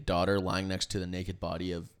dead, naked daughter lying next to the naked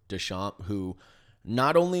body of Deschamps, who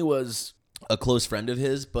not only was a close friend of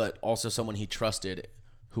his, but also someone he trusted,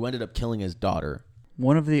 who ended up killing his daughter.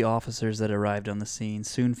 One of the officers that arrived on the scene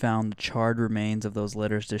soon found the charred remains of those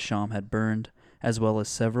letters Deschamps had burned, as well as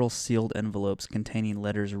several sealed envelopes containing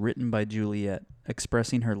letters written by Juliet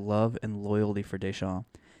expressing her love and loyalty for Deschamps,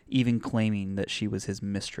 even claiming that she was his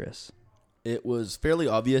mistress. It was fairly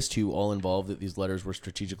obvious to all involved that these letters were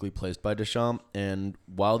strategically placed by Deschamps, and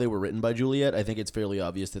while they were written by Juliet, I think it's fairly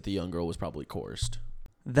obvious that the young girl was probably coerced.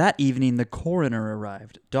 That evening, the coroner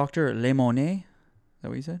arrived. Dr. Lemonnier, is that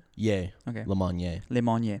what you said? Yay. Okay.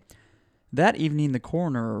 Lemonnier. That evening, the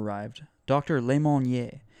coroner arrived, Dr.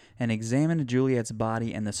 Lemonnier, and examined Juliet's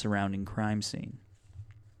body and the surrounding crime scene.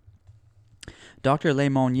 Dr.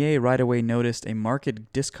 Lemonnier right away noticed a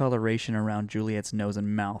marked discoloration around Juliet's nose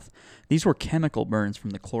and mouth. These were chemical burns from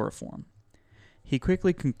the chloroform. He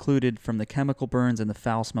quickly concluded from the chemical burns and the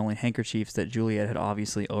foul-smelling handkerchiefs that Juliet had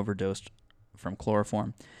obviously overdosed from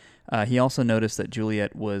chloroform. He also noticed that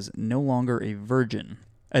Juliet was no longer a virgin.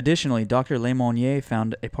 Additionally, Dr. Lemonnier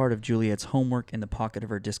found a part of Juliet's homework in the pocket of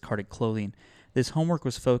her discarded clothing. This homework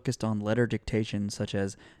was focused on letter dictation such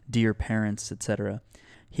as "Dear Parents," etc.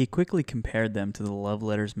 He quickly compared them to the love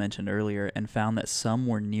letters mentioned earlier and found that some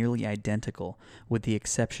were nearly identical, with the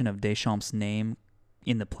exception of Deschamps' name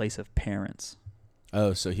in the place of parents.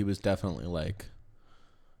 Oh, so he was definitely, like,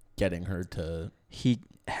 getting her to... He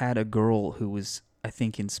had a girl who was, I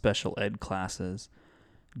think, in special ed classes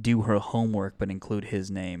do her homework but include his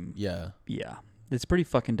name. Yeah. Yeah. It's pretty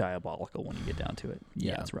fucking diabolical when you get down to it.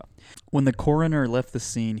 Yeah, Yeah. it's rough. When the coroner left the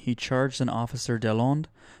scene, he charged an officer Delonde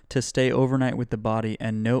to stay overnight with the body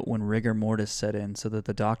and note when rigor mortis set in so that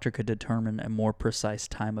the doctor could determine a more precise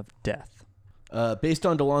time of death. Based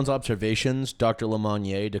on Delon's observations, Dr.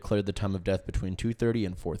 Lemonnier declared the time of death between 2:30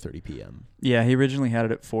 and 4:30 p.m. Yeah, he originally had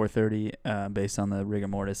it at 4:30 based on the rigor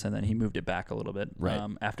mortis, and then he moved it back a little bit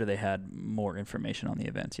after they had more information on the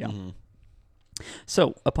events. Yeah. Mm-hmm.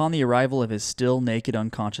 So, upon the arrival of his still naked,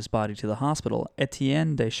 unconscious body to the hospital,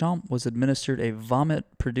 Etienne Deschamps was administered a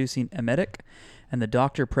vomit-producing emetic, and the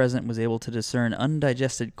doctor present was able to discern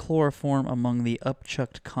undigested chloroform among the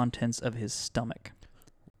upchucked contents of his stomach.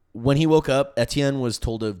 When he woke up, Etienne was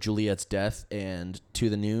told of Juliet's death, and to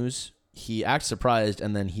the news, he acted surprised,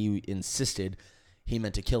 and then he insisted he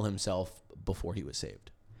meant to kill himself before he was saved.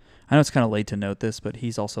 I know it's kind of late to note this, but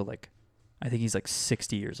he's also I think he's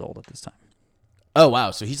 60 years old at this time. Oh,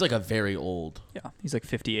 wow. So he's like a very old. Yeah, he's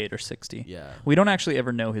 58 or 60. Yeah. We don't actually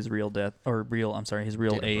ever know his real death, his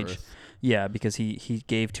real Date of age. birth. Yeah, because he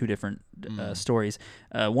gave 2 different stories.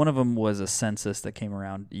 One of them was a census that came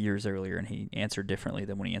around years earlier, and he answered differently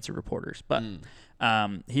than when he answered reporters. But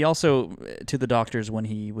he also, to the doctors when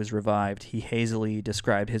he was revived, he hazily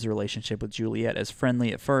described his relationship with Juliet as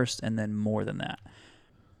friendly at first and then more than that.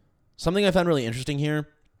 Something I found really interesting here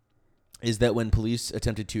is that when police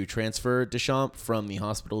attempted to transfer Deschamps from the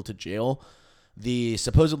hospital to jail, the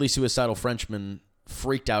supposedly suicidal Frenchman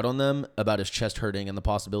freaked out on them about his chest hurting and the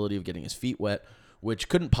possibility of getting his feet wet, which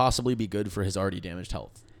couldn't possibly be good for his already damaged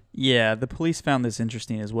health. Yeah, the police found this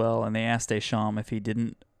interesting as well, and they asked Deschamps if he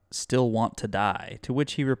didn't still want to die, to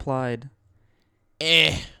which he replied,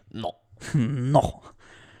 No. no.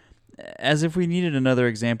 As if we needed another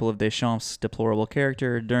example of Deschamps' deplorable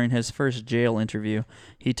character, during his first jail interview,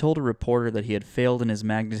 he told a reporter that he had failed in his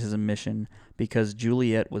magnetism mission because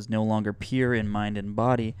Juliet was no longer pure in mind and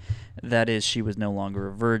body, that is, she was no longer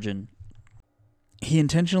a virgin. He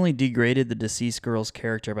intentionally degraded the deceased girl's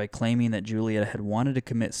character by claiming that Juliet had wanted to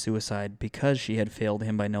commit suicide because she had failed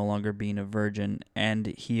him by no longer being a virgin, and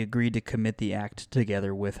he agreed to commit the act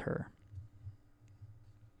together with her.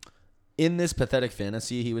 In this pathetic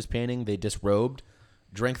fantasy he was painting, they disrobed,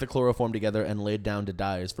 drank the chloroform together, and laid down to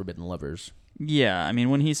die as forbidden lovers. Yeah, I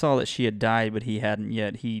mean, when he saw that she had died but he hadn't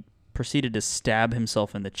yet, he proceeded to stab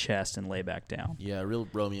himself in the chest and lay back down. Yeah, real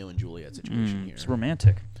Romeo and Juliet situation here. It's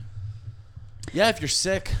romantic. Yeah, if you're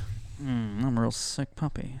sick. I'm a real sick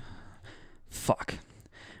puppy. Fuck.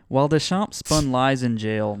 While Deschamps spun lies in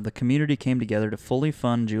jail, the community came together to fully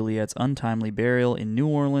fund Juliet's untimely burial in New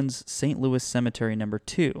Orleans' St. Louis Cemetery No.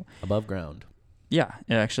 2. Above ground. Yeah,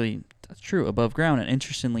 actually, that's true, above ground. And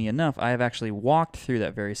interestingly enough, I have actually walked through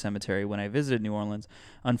that very cemetery when I visited New Orleans.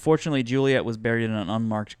 Unfortunately, Juliet was buried in an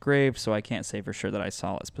unmarked grave, so I can't say for sure that I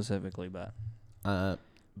saw it specifically. But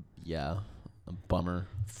yeah, a bummer.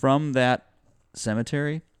 from that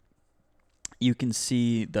cemetery, you can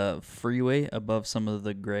see the freeway above some of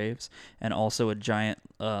the graves and also a giant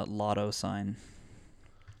lotto sign,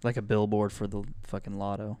 like a billboard for the fucking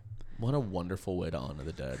lotto. What a wonderful way to honor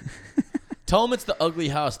the dead. Tell them it's the ugly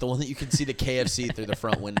house, the one that you can see the KFC through the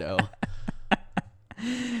front window.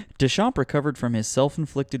 Deschamps recovered from his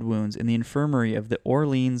self-inflicted wounds in the infirmary of the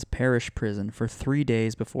Orleans Parish Prison for 3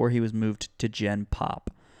 days before he was moved to Gen Pop.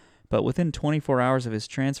 But within 24 hours of his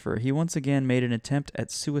transfer, he once again made an attempt at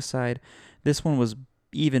suicide. This one was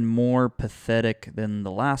even more pathetic than the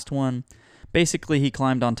last one. Basically, he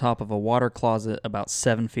climbed on top of a water closet about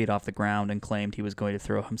 7 feet off the ground and claimed he was going to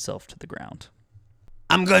throw himself to the ground.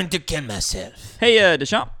 I'm going to kill myself. Hey,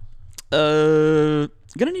 Deschamps.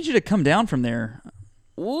 Gonna need you to come down from there.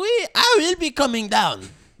 I will be coming down,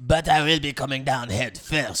 but I will be coming down head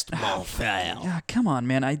first, mon frère. Yeah, come on,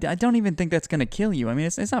 man. I don't even think that's gonna kill you. I mean,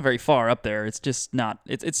 it's not very far up there. It's just not.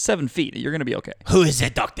 It's 7 feet. You're gonna be okay. Who is the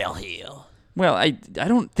doctor here? Well, I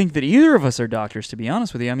don't think that either of us are doctors, to be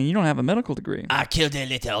honest with you. I mean, you don't have a medical degree. I killed a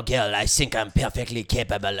little girl. I think I'm perfectly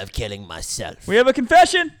capable of killing myself. We have a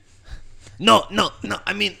confession. No.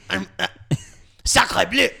 I mean, I'm... Sacre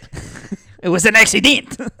bleu! It was an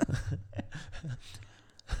accident.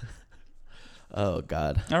 Oh,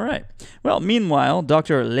 God. All right. Well, meanwhile,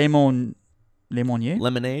 Dr. Lemonnier?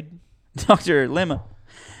 Lemonade? Dr. Lemonnier?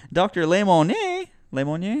 Dr.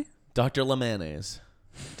 Lemonnaise.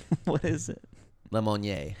 What is it?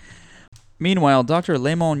 Lemonnier. Meanwhile, Dr.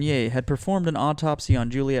 Lemonnier had performed an autopsy on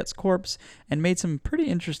Juliet's corpse and made some pretty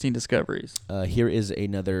interesting discoveries. Here is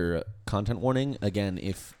another content warning. Again,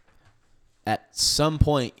 if at some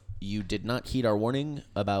point you did not heed our warning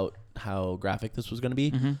about how graphic this was going to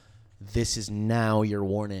be, this is now your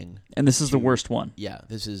warning. And this is the worst one. Yeah,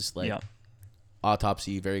 this is like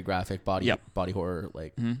autopsy, very graphic, body horror,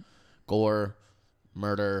 like gore,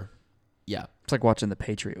 murder. Yeah. It's like watching The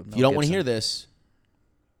Patriot. If you don't want to hear this,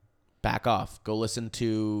 back off. Go listen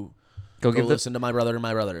to listen to my brother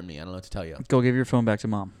and me. I don't know what to tell you. Go give your phone back to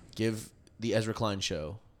mom. Give the Ezra Klein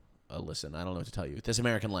show a listen. I don't know what to tell you. This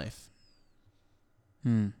American Life.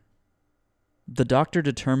 The doctor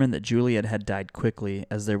determined that Juliet had died quickly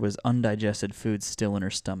as there was undigested food still in her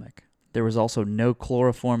stomach. There was also no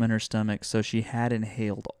chloroform in her stomach, so she had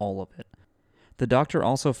inhaled all of it. The doctor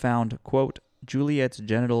also found, quote, Juliet's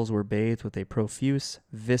genitals were bathed with a profuse,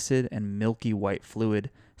 viscid, and milky white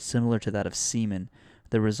fluid similar to that of semen,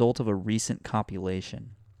 the result of a recent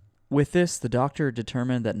copulation. With this, the doctor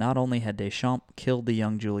determined that not only had Deschamps killed the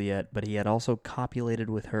young Juliet, but he had also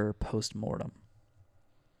copulated with her post-mortem.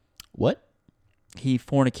 What? He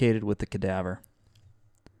fornicated with the cadaver.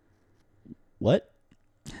 What?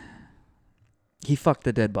 He fucked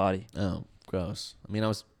the dead body. Oh, gross. I mean, I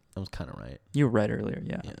was kind of right. You were right earlier,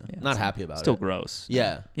 yeah. Not happy about Still it. gross.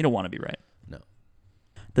 Yeah. You don't want to be right. No.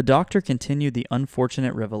 The doctor continued the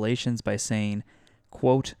unfortunate revelations by saying,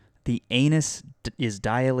 quote, the anus is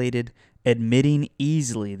dilated, admitting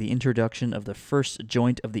easily the introduction of the first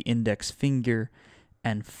joint of the index finger,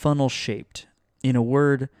 and funnel-shaped. In a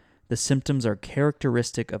word, the symptoms are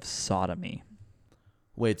characteristic of sodomy.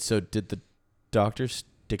 Wait, so did the doctor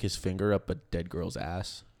stick his finger up a dead girl's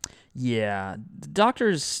ass? Yeah. The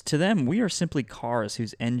doctors, to them, we are simply cars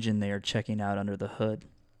whose engine they are checking out under the hood.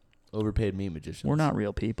 Overpaid me magicians. We're not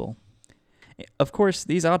real people. Of course,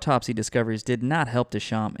 these autopsy discoveries did not help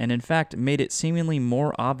Deschamps, and in fact made it seemingly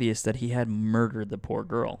more obvious that he had murdered the poor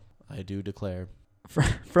girl. I do declare.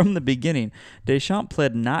 From the beginning, Deschamps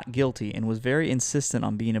pled not guilty and was very insistent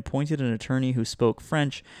on being appointed an attorney who spoke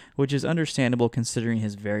French, which is understandable considering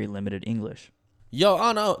his very limited English. Your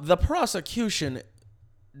Honor, the prosecution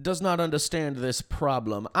does not understand this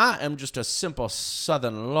problem. I am just a simple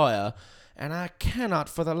Southern lawyer, and I cannot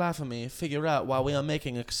for the life of me figure out why we are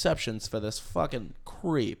making exceptions for this fucking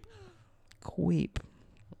creep. Queep.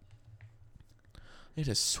 It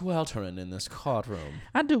is sweltering in this courtroom.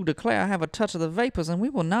 I do declare I have a touch of the vapors, and we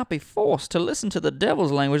will not be forced to listen to the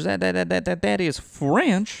devil's language. That is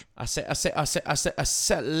French. I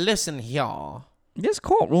say, listen here. This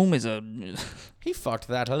courtroom is a... He fucked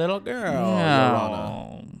that little girl, Your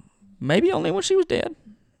Honor. Maybe only when she was dead.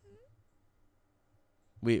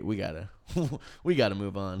 We gotta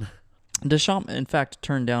move on. Deschamps, in fact,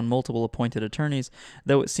 turned down multiple appointed attorneys,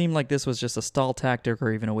 though it seemed like this was just a stall tactic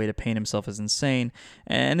or even a way to paint himself as insane,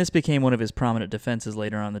 and this became one of his prominent defenses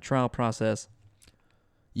later on in the trial process.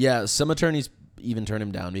 Yeah, some attorneys even turned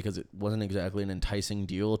him down because it wasn't exactly an enticing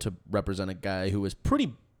deal to represent a guy who was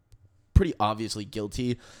pretty obviously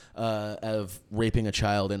guilty of raping a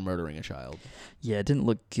child and murdering a child. Yeah, it didn't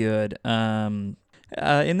look good. In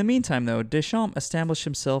the meantime, though, Deschamps established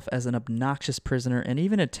himself as an obnoxious prisoner and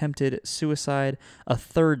even attempted suicide a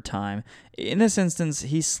third time. In this instance,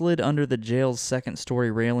 he slid under the jail's second-story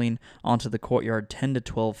railing onto the courtyard 10 to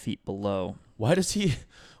 12 feet below. Why does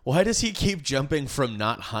he keep jumping from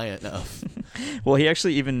not high enough? Well, he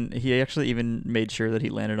actually even made sure that he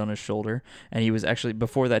landed on his shoulder, and he was actually,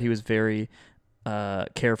 before that, he was very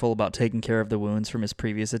careful about taking care of the wounds from his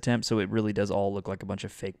previous attempt, so it really does all look like a bunch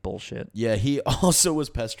of fake bullshit. Yeah, he also was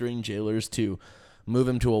pestering jailers to move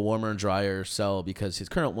him to a warmer, drier cell because his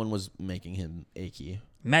current one was making him achy.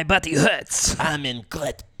 My body hurts, I'm in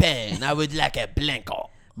great pain. I would like a blanket.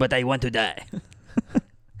 but I want to die.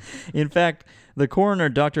 In fact, the coroner,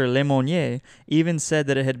 Dr. Lemonnier, even said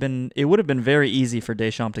that it would have been very easy for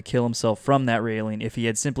Deschamps to kill himself from that railing if he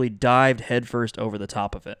had simply dived headfirst over the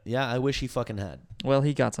top of it. Yeah, I wish he fucking had. Well,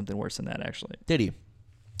 he got something worse than that, actually. Did he?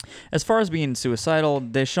 As far as being suicidal,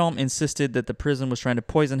 Deschamps insisted that the prison was trying to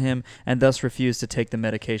poison him and thus refused to take the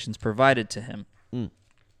medications provided to him.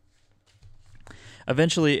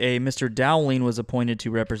 Eventually, a Mr. Dowling was appointed to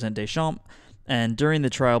represent Deschamps, and during the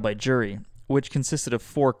trial by jury, which consisted of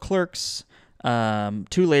 4 clerks, 2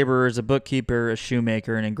 laborers, a bookkeeper, a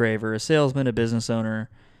shoemaker, an engraver, a salesman, a business owner,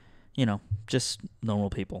 just normal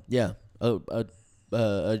people. Yeah,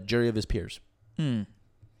 a jury of his peers.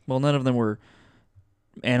 Well, none of them were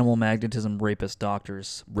animal magnetism rapist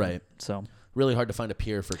doctors. Right. So really hard to find a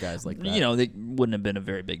peer for guys like that. They wouldn't have been a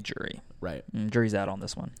very big jury. Right. Jury's out on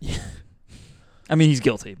this one. Yeah. I mean, he's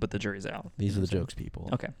guilty, but the jury's out. These are the jokes, people.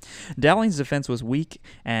 Okay. Dowling's defense was weak,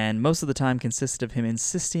 and most of the time consisted of him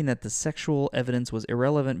insisting that the sexual evidence was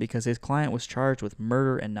irrelevant because his client was charged with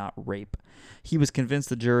murder and not rape. He was convinced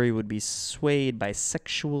the jury would be swayed by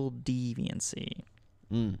sexual deviancy.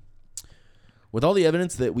 With all the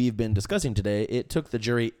evidence that we've been discussing today, it took the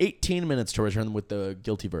jury 18 minutes to return with the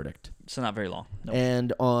guilty verdict. So not very long. Nope.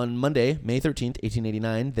 And on Monday, May 13th,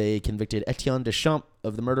 1889, they convicted Etienne Deschamps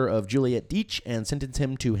of the murder of Juliette Deitch and sentenced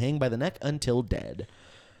him to hang by the neck until dead.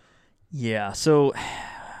 Yeah, so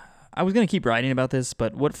I was going to keep writing about this,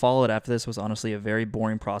 but what followed after this was honestly a very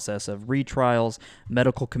boring process of retrials,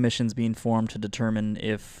 medical commissions being formed to determine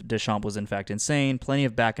if Deschamps was in fact insane, plenty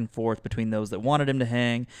of back and forth between those that wanted him to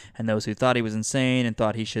hang and those who thought he was insane and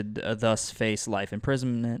thought he should thus face life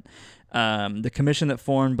imprisonment. The commission that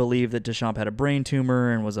formed believed that Deschamps had a brain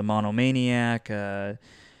tumor and was a monomaniac.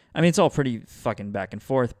 It's all pretty fucking back and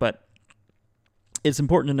forth, but it's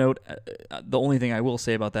important to note, the only thing I will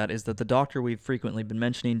say about that is that the doctor we've frequently been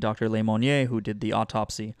mentioning, Dr. Lemonnier, who did the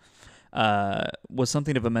autopsy, was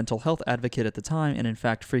something of a mental health advocate at the time and in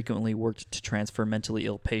fact frequently worked to transfer mentally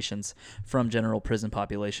ill patients from general prison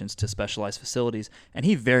populations to specialized facilities, and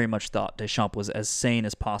he very much thought Deschamps was as sane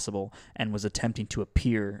as possible and was attempting to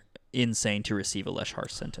appear insane to receive a less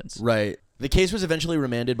harsh sentence. Right. The case was eventually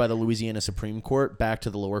remanded by the Louisiana Supreme Court back to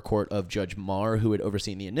the lower court of Judge Marr, who had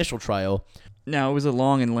overseen the initial trial. Now, it was a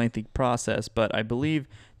long and lengthy process, but I believe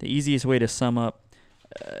the easiest way to sum up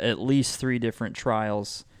at least 3 different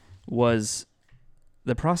trials was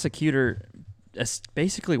the prosecutor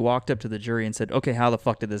basically walked up to the jury and said, okay, how the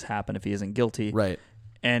fuck did this happen if he isn't guilty? Right.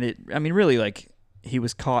 And really, he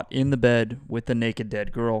was caught in the bed with the naked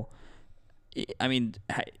dead girl.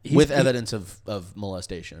 With evidence of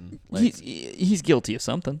molestation. He's guilty of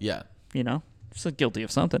something. Yeah. He's guilty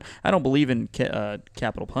of something. I don't believe in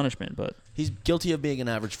capital punishment, but he's guilty of being an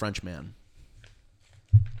average French man.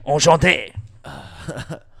 Enchanté.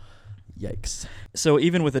 Yikes. So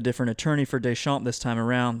even with a different attorney for Deschamps this time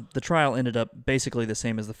around, the trial ended up basically the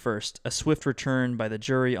same as the first, a swift return by the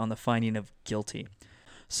jury on the finding of guilty.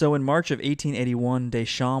 So in March of 1881,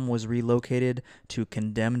 Deschamps was relocated to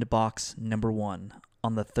condemned box number 1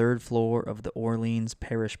 on the 3rd floor of the Orleans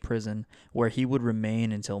Parish Prison, where he would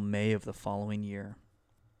remain until May of the following year.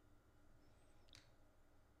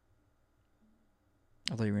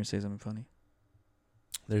 I thought you were going to say something funny.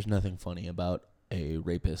 There's nothing funny about a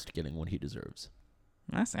rapist getting what he deserves.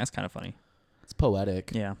 That's kind of funny. It's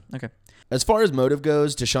poetic. Yeah, okay. As far as motive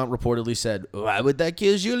goes, Deschamps reportedly said, Why would I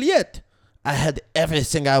kill Juliette? I had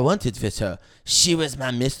everything I wanted with her. She was my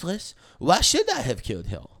mistress. Why should I have killed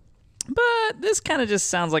her? But this kind of just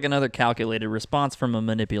sounds like another calculated response from a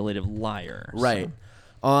manipulative liar. Right. So.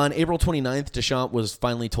 On April 29th, Deschamps was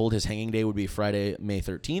finally told his hanging day would be Friday, May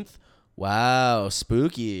 13th. Wow,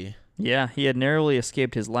 spooky. Yeah, he had narrowly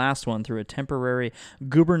escaped his last one through a temporary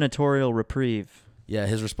gubernatorial reprieve. Yeah,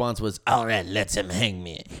 his response was, All right, let him hang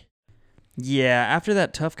me. Yeah, after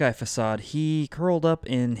that tough guy facade, he curled up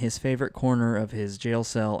in his favorite corner of his jail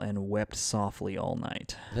cell and wept softly all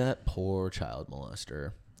night. that poor child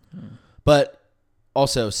molester. But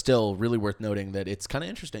also still really worth noting that it's kind of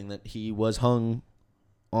interesting that he was hung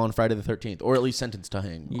on Friday the 13th, or at least sentenced to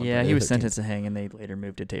hang. Yeah, he was sentenced to hang, and they later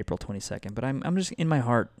moved it to April 22nd. But I'm just, in my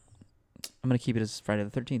heart, I'm going to keep it as Friday the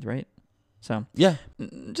 13th, right? So, Yeah.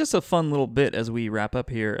 just a fun little bit as we wrap up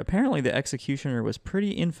here. Apparently, the executioner was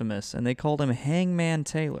pretty infamous, and they called him Hangman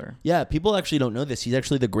Taylor. Yeah, people actually don't know this. He's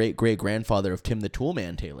actually the great-great-grandfather of Tim the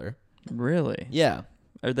Toolman Taylor. Really? Yeah.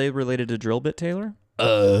 Are they related to Drillbit Taylor?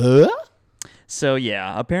 Uh? So,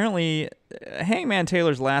 yeah, apparently Hangman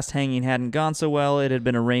Taylor's last hanging hadn't gone so well. It had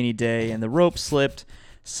been a rainy day, and the rope slipped,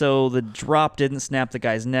 so the drop didn't snap the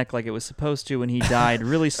guy's neck like it was supposed to, and he died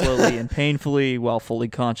really slowly and painfully while fully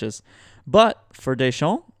conscious. But for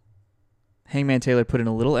Deschamps, Hangman Taylor put in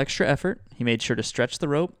a little extra effort. He made sure to stretch the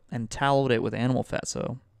rope and toweled it with animal fat,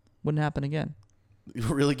 so wouldn't happen again.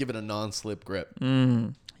 Really give it a non-slip grip. Yeah,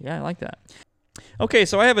 I like that. Okay,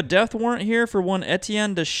 so I have a death warrant here for one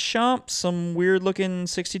Etienne Deschamps, some weird-looking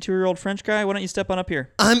 62-year-old French guy. Why don't you step on up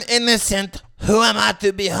here? I'm innocent. Who am I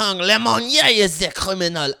to be hung? Le Monnier is the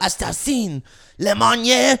criminal. Assassin. Le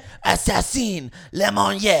Monnier, assassin. Le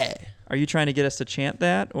Monnier. Are you trying to get us to chant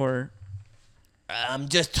that, or... I'm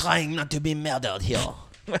just trying not to be murdered here.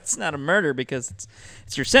 That's not a murder because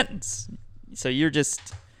it's your sentence. So you're just,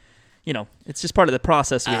 it's just part of the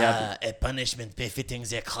process we have. A punishment befitting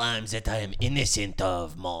the crimes that I am innocent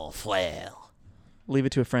of, mon frère. Leave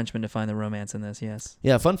it to a Frenchman to find the romance in this, yes.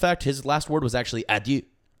 Yeah, fun fact, his last word was actually adieu.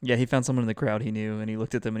 Yeah, he found someone in the crowd he knew, and he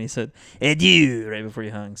looked at them and he said, adieu, right before he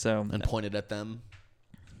hung. So And pointed at them.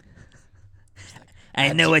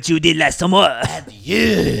 I know what you did last summer.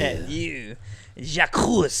 Adieu. adieu,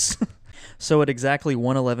 Jacques. So at exactly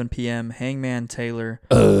 1:11 p.m., Hangman Taylor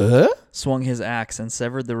swung his axe and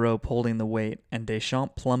severed the rope holding the weight, and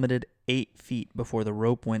Deschamps plummeted 8 feet before the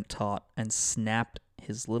rope went taut and snapped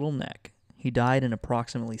his little neck. He died in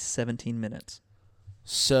approximately 17 minutes.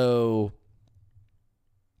 So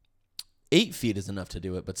 8 feet is enough to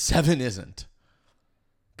do it, but 7 isn't.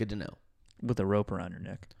 Good to know. With a rope around your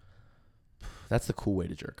neck. That's the cool way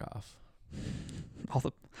to jerk off.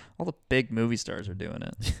 All the big movie stars are doing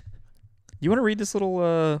it. You want to read this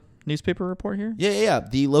little newspaper report here? Yeah.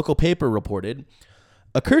 The local paper reported,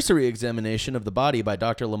 a cursory examination of the body by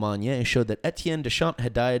Dr. Lemonnier showed that Etienne Deschamps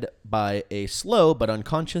had died by a slow but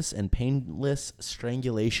unconscious and painless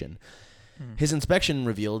strangulation. His inspection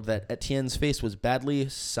revealed that Etienne's face was badly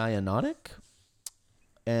cyanotic,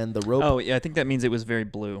 and the rope... Oh, yeah, I think that means it was very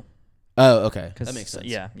blue. Oh, okay. That makes sense.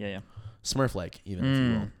 Yeah. Smurf-like, even, if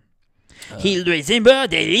you will. He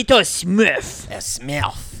resembled a little Smurf. A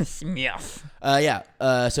Smurf.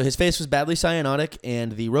 So his face was badly cyanotic,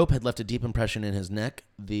 and the rope had left a deep impression in his neck.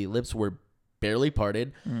 The lips were barely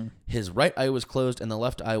parted. His right eye was closed, and the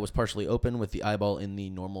left eye was partially open with the eyeball in the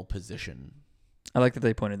normal position. I like that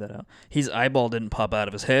they pointed that out. His eyeball didn't pop out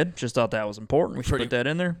of his head. Just thought that was important. We should put that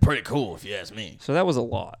in there. Pretty cool, if you ask me. So that was a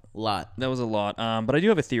lot. That was a lot. But I do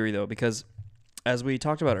have a theory, though, because as we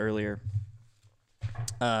talked about earlier,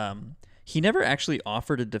 he never actually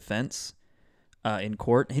offered a defense in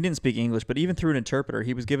court. He didn't speak English, but even through an interpreter,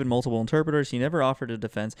 he was given multiple interpreters. He never offered a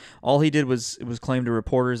defense. All he did was claim to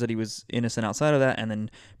reporters that he was innocent outside of that, and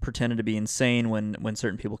then pretended to be insane when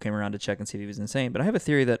certain people came around to check and see if he was insane. But I have a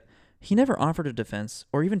theory that he never offered a defense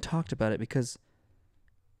or even talked about it because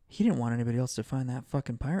he didn't want anybody else to find that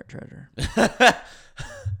fucking pirate treasure.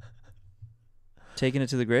 Taking it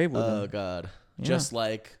to the grave with him. Oh, God. Yeah. Just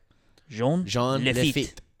like Jean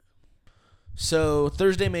Lafitte. So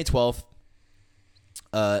Thursday, May 12th,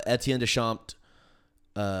 Etienne Deschamps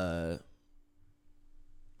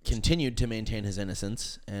continued to maintain his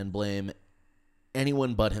innocence and blame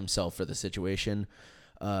anyone but himself for the situation.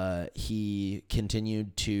 He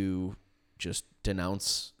continued to just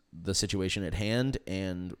denounce the situation at hand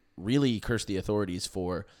and really curse the authorities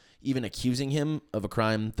for even accusing him of a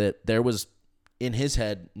crime that there was, in his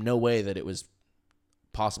head, no way that it was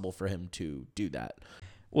possible for him to do that.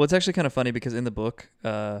 Well, it's actually kind of funny because in the book,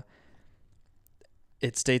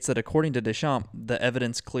 it states that according to Deschamps, the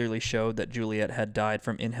evidence clearly showed that Juliet had died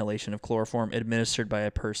from inhalation of chloroform administered by a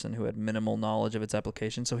person who had minimal knowledge of its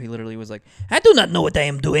application. So he literally was like, I do not know what I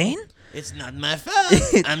am doing. It's not my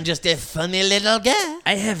fault. I'm just a funny little guy.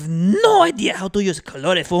 I have no idea how to use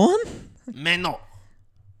chloroform. Mais non.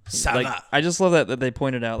 Ça Like, va. I just love that they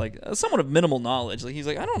pointed out, like, someone of minimal knowledge. Like, he's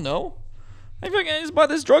like, I don't know. I just bought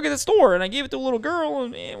this drug at the store and I gave it to a little girl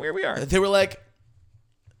and here we are. They were like,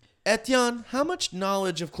 Etienne, how much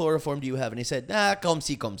knowledge of chloroform do you have? And he said, comme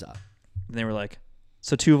ci, comme ça. And they were like,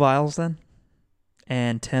 so 2 vials then?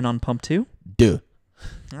 And 10 on pump 2? Deux.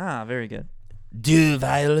 Ah, very good. 2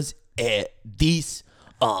 vials et 10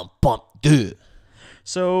 en pompe 2.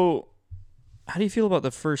 So, how do you feel about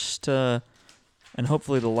the first and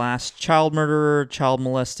hopefully the last child murder, child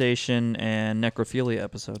molestation, and necrophilia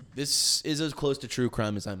episode? This is as close to true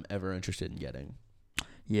crime as I'm ever interested in getting.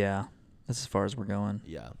 Yeah, that's as far as we're going.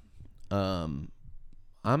 Yeah.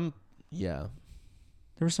 Yeah.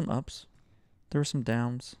 There were some ups. There were some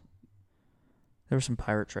downs. There was some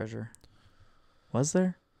pirate treasure. Was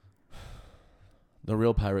there? The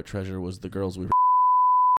real pirate treasure was the girls we.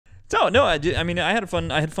 No, I did. I mean, I had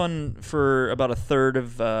fun for about a third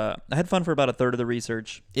of. I had fun for about a third of the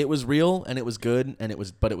research. It was real and it was good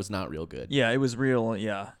but it was not real good. Yeah, it was real.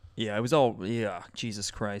 Yeah, it was all. Yeah,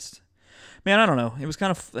 Jesus Christ, man, I don't know. It was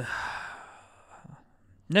kind of.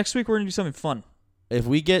 Next week we're gonna do something fun. If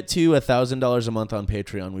we get to $1,000 a month on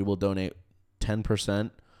Patreon, we will donate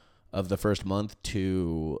 10% of the first month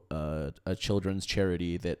to a children's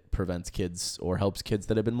charity that prevents kids or helps kids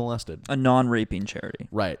that have been molested. A non-raping charity.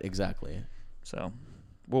 Right, exactly. So,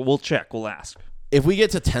 we'll check. We'll ask. If we get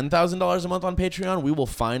to $10,000 a month on Patreon, we will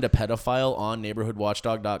find a pedophile on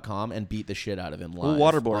neighborhoodwatchdog.com and beat the shit out of him live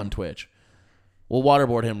We'll waterboard on him. Twitch. We'll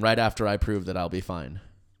waterboard him right after I prove that I'll be fine.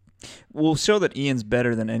 We'll show that Ian's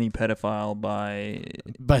better than any pedophile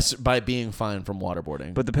By being fine from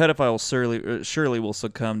waterboarding. But the pedophile surely will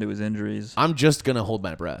succumb to his injuries. I'm just going to hold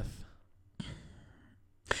my breath.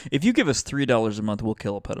 If you give us $3 a month, we'll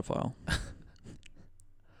kill a pedophile.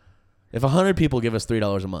 If 100 people give us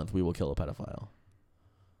 $3 a month, we will kill a pedophile.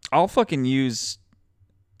 I'll fucking use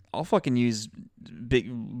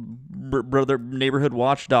big brother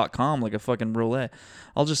neighborhoodwatch.com like a fucking roulette.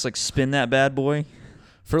 I'll just like spin that bad boy.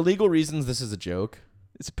 For legal reasons, this is a joke.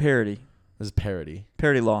 It's a parody. This is parody.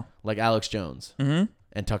 Parody law. Like Alex Jones Mm-hmm.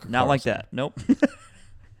 and Tucker Not Carlson. like that. Nope.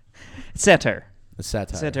 It's satire. It's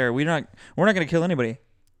satire. Satire. We're not going to kill anybody.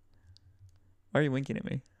 Why are you winking at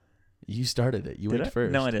me? You started it. You Did went I?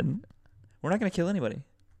 first. No, I didn't. We're not going to kill anybody.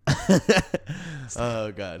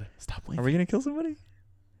 Oh, God. Stop winking. Are we going to kill somebody?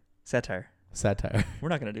 Satire. Satire. We're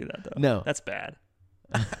not going to do that, though. No. That's bad.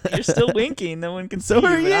 You're still winking. No one can see So you.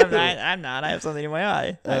 are but you. I'm not. I have something in my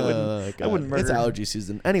eye. I wouldn't murder. It's allergy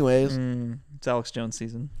season. Anyways, It's Alex Jones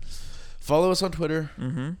season. follow us on Twitter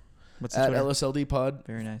Mm-hmm. What's the at Twitter? LSLD Pod.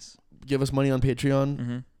 Very nice. Give us money on Patreon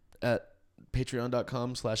Mm-hmm. at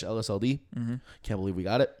patreon.com/LSLD. Mm-hmm. Can't believe we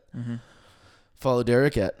got it. Mm-hmm. Follow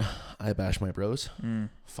Derek at I Bash My Bros. Mm.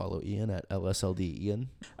 Follow Ian at LSLD Ian.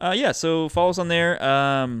 Yeah, so follow us on there.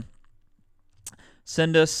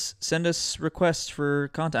 Send us requests for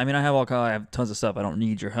content. I mean, I have tons of stuff. I don't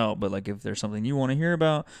need your help, but like if there's something you want to hear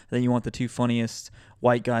about, that you want the 2 funniest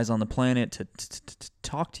white guys on the planet to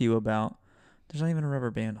talk to you about, there's not even a rubber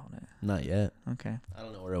band on it. Not yet. Okay. I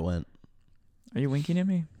don't know where it went. Are you winking at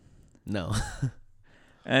me? No.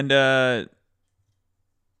 And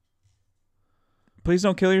please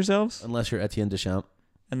don't kill yourselves. Unless you're Etienne Deschamps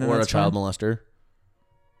And then or a that's child fine. molester.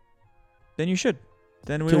 Then you should.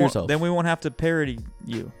 Then Kill yourself. we won't have to parody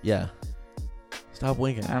you. Yeah. Stop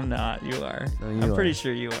winking. I'm not. You are. No, you I'm pretty are.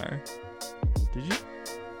 sure you are. Did you?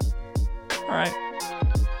 All right.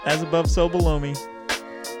 As above, so below me.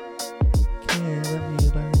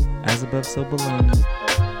 As above, so below me.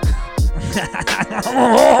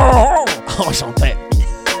 Enchanté.